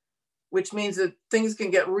 which means that things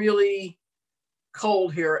can get really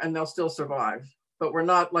cold here and they'll still survive. But we're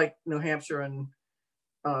not like New Hampshire and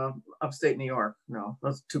upstate New York. No,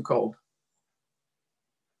 that's too cold.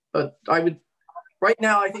 But right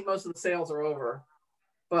now, I think most of the sales are over.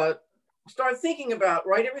 But start thinking about,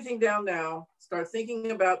 write everything down now. Start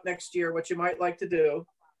thinking about next year, what you might like to do.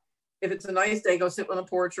 if it's a nice day, go sit on the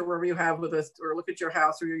porch or wherever you have with us, or look at your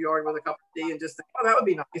house or your yard with a cup of tea and just think, oh, that would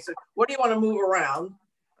be nice. So what do you want to move around?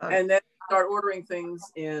 And then start ordering things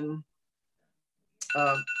in,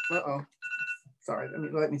 sorry,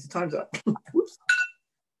 that means the time's up. Whoops.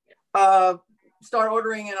 Start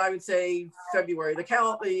ordering in, I would say, February. The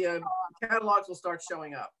catalogs will start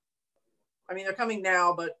showing up. I mean, they're coming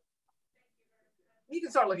now, but you can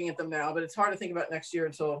start looking at them now, but it's hard to think about next year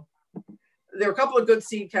until there are a couple of good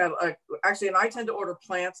seed catalogs. Actually, and I tend to order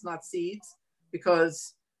plants, not seeds,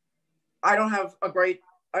 because I don't have a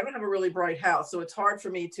really bright house. So it's hard for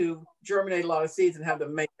me to germinate a lot of seeds and have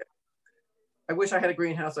them make it. I wish I had a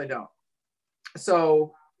greenhouse, I don't.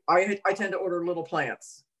 So I tend to order little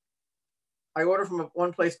plants. I order from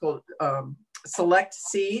one place called Select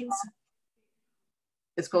Seeds.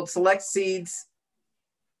 It's called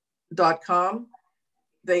selectseeds.com.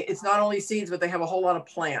 It's not only seeds, but they have a whole lot of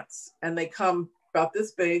plants, and they come about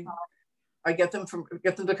this big. I get them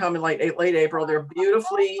to come in late April. They're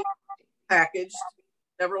beautifully packaged.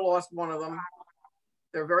 Never lost one of them.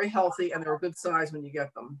 They're very healthy, and they're a good size when you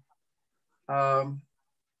get them.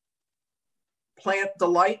 Plant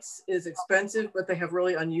Delights is expensive, but they have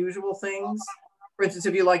really unusual things. For instance,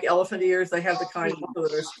 if you like elephant ears, they have the kind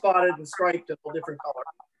that are spotted and striped in all different colors.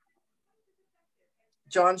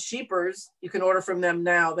 John Sheepers, you can order from them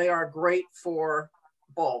now. They are great for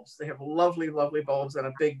bulbs. They have lovely, lovely bulbs and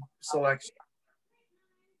a big selection.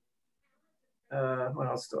 What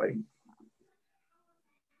else do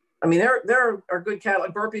I mean, there are good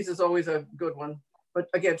catalog. Burpees is always a good one. But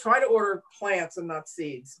again, try to order plants and not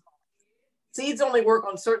seeds. Seeds only work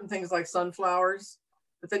on certain things like sunflowers,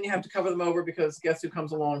 but then you have to cover them over because guess who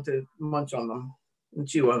comes along to munch on them and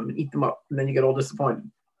chew on them and eat them up, and then you get all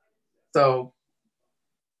disappointed. So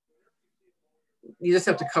you just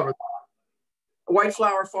have to cover them. A white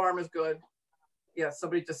flower farm is good. Yeah,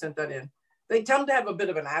 somebody just sent that in. They tend to have a bit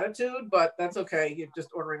of an attitude, but that's okay. You're just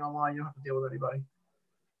ordering online. You don't have to deal with anybody.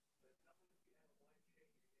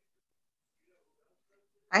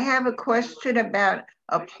 I have a question about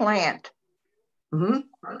a plant. Mm-hmm.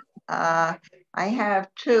 I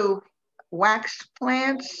have 2 wax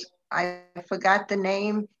plants. I forgot the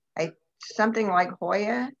name. Something like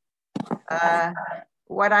Hoya.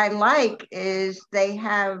 What I like is they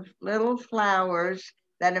have little flowers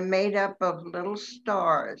that are made up of little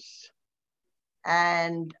stars.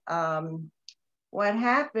 And what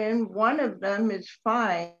happened, one of them is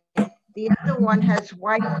fine. The other one has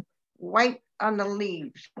white on the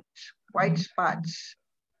leaves, white spots.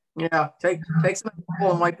 Yeah, take some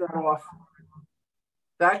and wipe that off.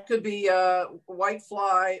 That could be a white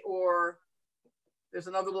fly, or there's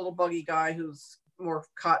another little buggy guy who's more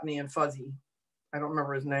cottony and fuzzy. I don't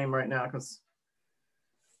remember his name right now because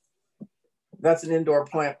that's an indoor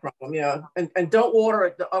plant problem. Yeah, and don't water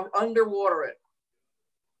it. Underwater it.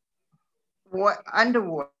 What,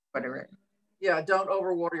 underwater it? Yeah, don't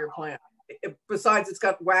overwater your plant. Besides, it's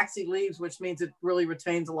got waxy leaves, which means it really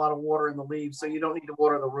retains a lot of water in the leaves, so you don't need to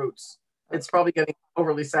water the roots. It's probably getting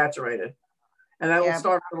overly saturated. And that will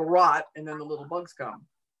start a little rot, and then the little bugs come.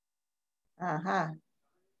 Uh-huh.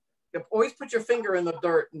 You always put your finger in the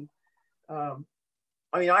dirt. And I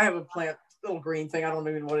mean, I have a plant, little green thing. I don't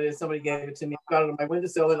even know what it is. Somebody gave it to me. I got it on my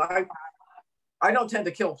windowsill. And I don't tend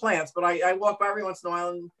to kill plants, but I walk by every once in a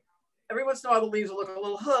while, and every once in a while the leaves will look a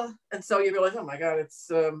little, and so you realize, oh my God, it's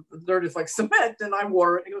the dirt is like cement, and I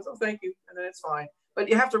water it. And he goes, oh, thank you, and then it's fine. But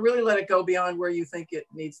you have to really let it go beyond where you think it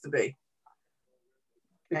needs to be.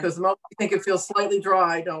 Because the moment you think it feels slightly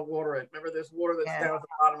dry, don't water it. Remember, there's water that's down at the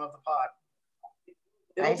bottom of the pot.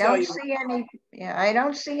 I don't see any. Yeah, I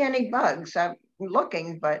don't see any bugs. I'm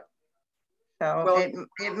looking, but so well,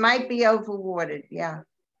 it might be overwatered. Yeah.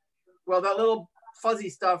 Well, that little fuzzy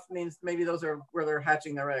stuff means maybe those are where they're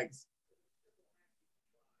hatching their eggs.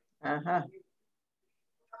 Uh-huh.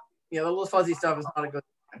 Yeah, the little fuzzy stuff is not a good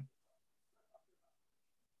thing.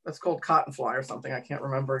 That's called cotton fly or something. I can't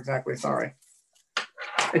remember exactly. Sorry.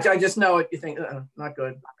 I just know it. You think, not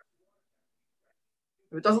good.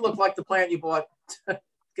 If it doesn't look like the plant you bought,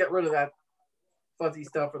 get rid of that fuzzy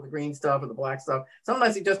stuff or the green stuff or the black stuff.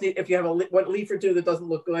 Sometimes you just need, if you have a leaf or two that doesn't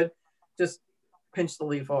look good, just pinch the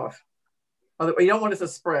leaf off. You don't want it to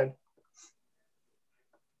spread.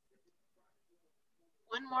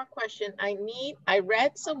 One more question. I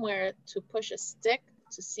read somewhere to push a stick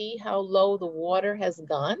to see how low the water has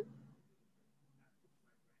gone.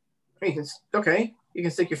 Okay, you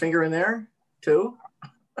can stick your finger in there too.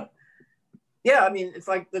 Yeah, I mean, it's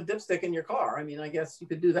like the dipstick in your car. I mean, I guess you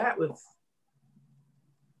could do that with,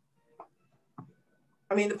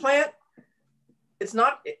 I mean, the plant, it's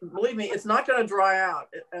not, believe me, it's not going to dry out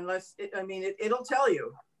unless, it'll tell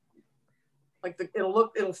you. like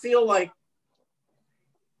it'll feel like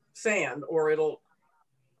sand, or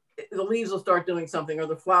the leaves will start doing something, or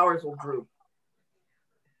the flowers will droop.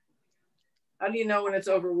 How do you know when it's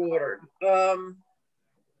overwatered?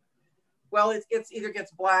 Well, it's either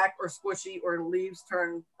gets black or squishy, or the leaves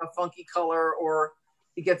turn a funky color, or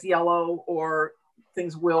it gets yellow, or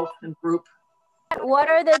things wilt and droop. What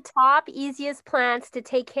are the top easiest plants to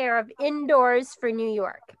take care of indoors for New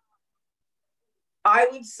York? I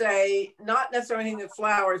would say not necessarily anything that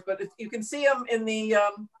flowers, but you can see them in the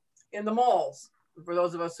malls. For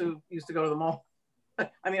those of us who used to go to the mall,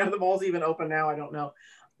 I mean, are the malls even open now? I don't know.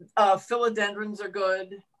 Philodendrons are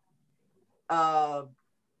good.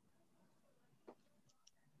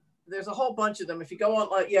 There's a whole bunch of them. If you go on,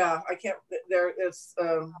 like, yeah, I can't. It's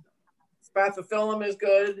spathiphyllum is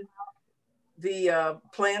good. The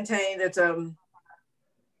plantain, you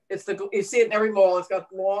see it in every mall. It's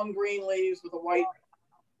got long green leaves with a white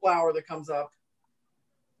flower that comes up.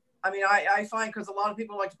 I mean, I find, because a lot of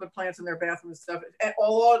people like to put plants in their bathroom and stuff, and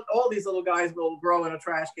all these little guys will grow in a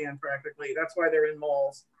trash can practically. That's why they're in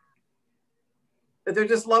malls. But they're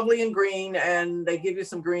just lovely and green, and they give you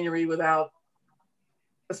some greenery without.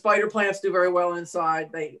 The spider plants do very well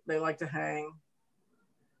inside. They like to hang.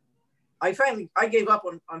 I gave up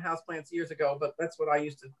on houseplants years ago, but that's what I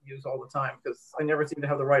used to use all the time, because I never seem to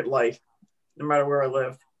have the right light, no matter where I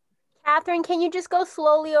live. Catherine, can you just go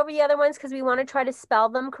slowly over the other ones, because we want to try to spell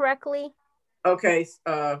them correctly? Okay,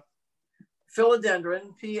 philodendron,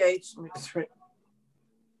 Philodendron.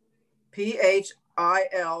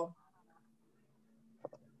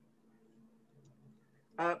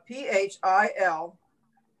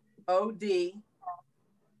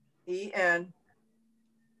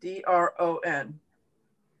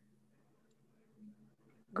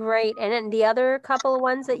 Great. And then the other couple of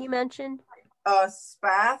ones that you mentioned?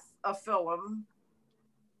 Spathiphyllum.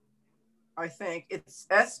 I think it's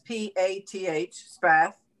SPATH,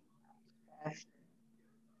 spath.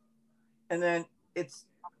 And then it's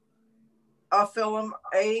aphyllum,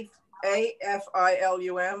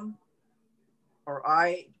 AFILUM, or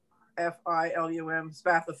IFILUM,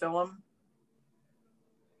 spathiphyllum.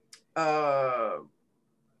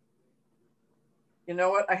 You know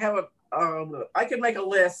what? I have I could make a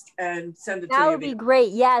list and send it to you. That would be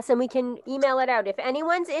great. Yes, and we can email it out. If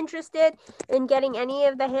anyone's interested in getting any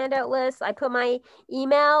of the handout lists, I put my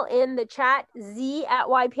email in the chat,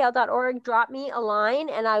 z@ypl.org. Drop me a line,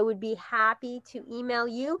 and I would be happy to email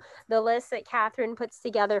you the list that Catherine puts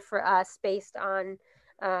together for us based on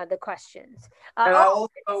the questions. And I'll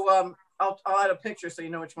also I'll add a picture so you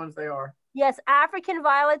know which ones they are. Yes, African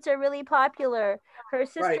violets are really popular. Her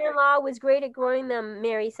sister-in-law was great at growing them,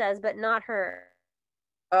 Mary says, but not her.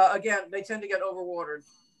 Again, they tend to get overwatered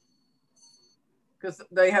because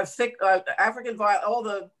they have thick African violet. All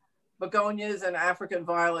the begonias and African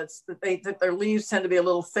violets, their leaves tend to be a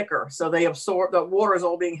little thicker, so they absorb. The water is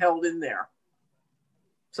all being held in there,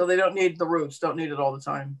 so they don't need the roots. Don't need it all the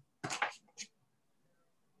time.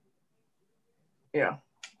 Yeah.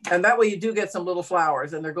 And that way you do get some little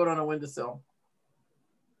flowers, and they're good on a windowsill.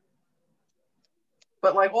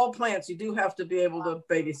 But like all plants, you do have to be able to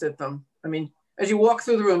babysit them. I mean, as you walk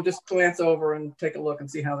through the room, just glance over and take a look and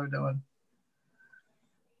see how they're doing.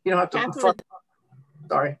 You don't have to. Catherine,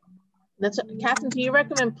 sorry. Catherine, do you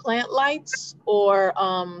recommend plant lights or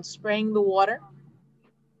spraying the water?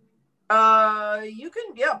 You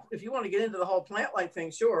can, yeah, if you want to get into the whole plant light thing,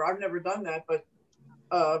 sure. I've never done that, but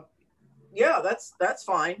yeah, that's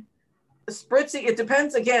fine. Spritzing, it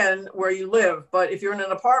depends again where you live, but if you're in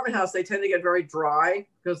an apartment house, they tend to get very dry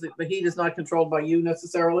because the heat is not controlled by you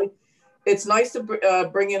necessarily. It's nice to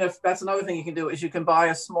bring in, that's another thing you can do, is you can buy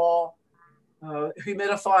a small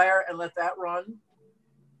humidifier and let that run.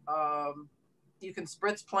 You can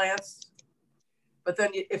spritz plants, but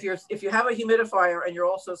then if you have a humidifier and you're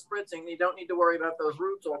also spritzing, you don't need to worry about those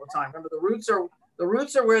roots all the time. Remember, the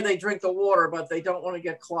roots are where they drink the water, but they don't want to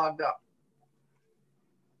get clogged up.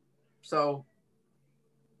 So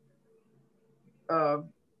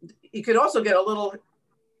you could also get a little,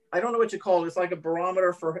 I don't know what you call it. It's like a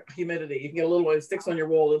barometer for humidity. You can get a little one, it sticks on your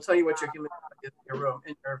wall. It'll tell you what your humidity is in your room,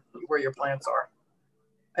 where your plants are.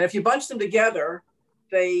 And if you bunch them together,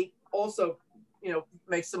 they also,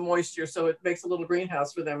 make some moisture. So it makes a little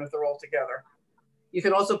greenhouse for them if they're all together. You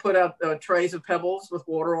can also put out trays of pebbles with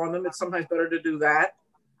water on them. It's sometimes better to do that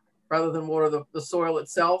rather than water the soil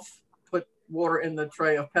itself. Put water in the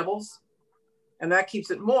tray of pebbles, and that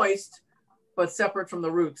keeps it moist, but separate from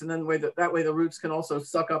the roots. And then that way the roots can also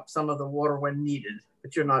suck up some of the water when needed,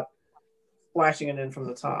 but you're not splashing it in from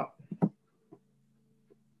the top.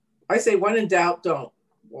 I say when in doubt, don't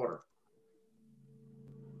water.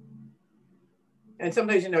 And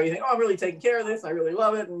sometimes, you know, you think, oh, I'm really taking care of this. I really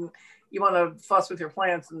love it. And you want to fuss with your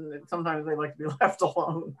plants, and sometimes they like to be left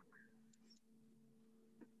alone.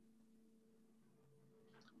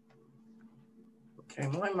 Okay,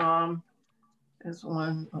 my mom is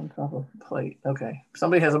one on top of a plate. Okay,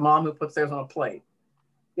 somebody has a mom who puts theirs on a plate.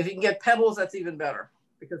 If you can get pebbles, that's even better,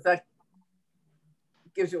 because that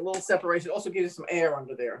gives you a little separation. It also gives you some air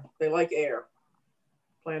under there. They like air.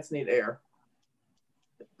 Plants need air.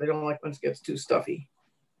 They don't like when it gets too stuffy.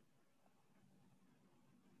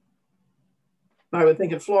 I would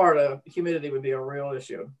think in Florida, humidity would be a real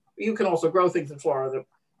issue. You can also grow things in Florida that,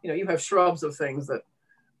 you know, you have shrubs of things that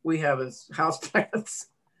we have as houseplants.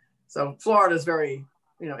 So Florida is very,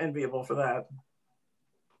 you know, enviable for that.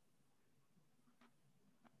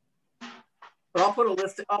 But I'll put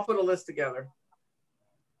a list together.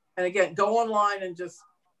 And again, go online and just,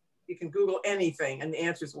 you can Google anything and the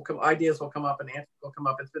answers will come, ideas will come up and answers will come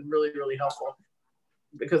up. It's been really, really helpful,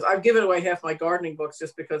 because I've given away half my gardening books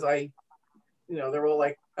just because you know, they're all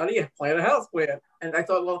like, how do you plant a house plant? And I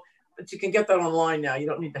thought, well, but you can get that online now. You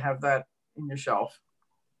don't need to have that in your shelf.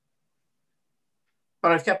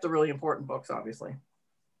 But I've kept the really important books, obviously.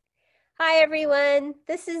 Hi, everyone.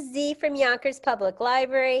 This is Z from Yonkers Public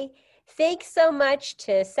Library. Thanks so much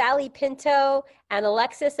to Sally Pinto and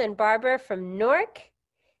Alexis and Barbara from Newark.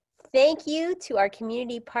 Thank you to our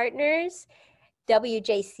community partners,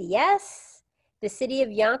 WJCS, the City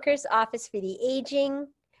of Yonkers Office for the Aging,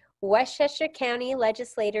 Westchester County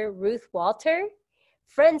Legislator Ruth Walter,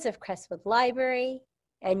 Friends of Crestwood Library,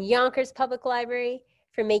 and Yonkers Public Library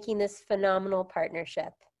for making this phenomenal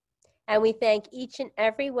partnership. And we thank each and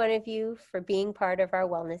every one of you for being part of our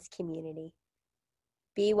wellness community.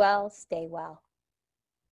 Be well, stay well.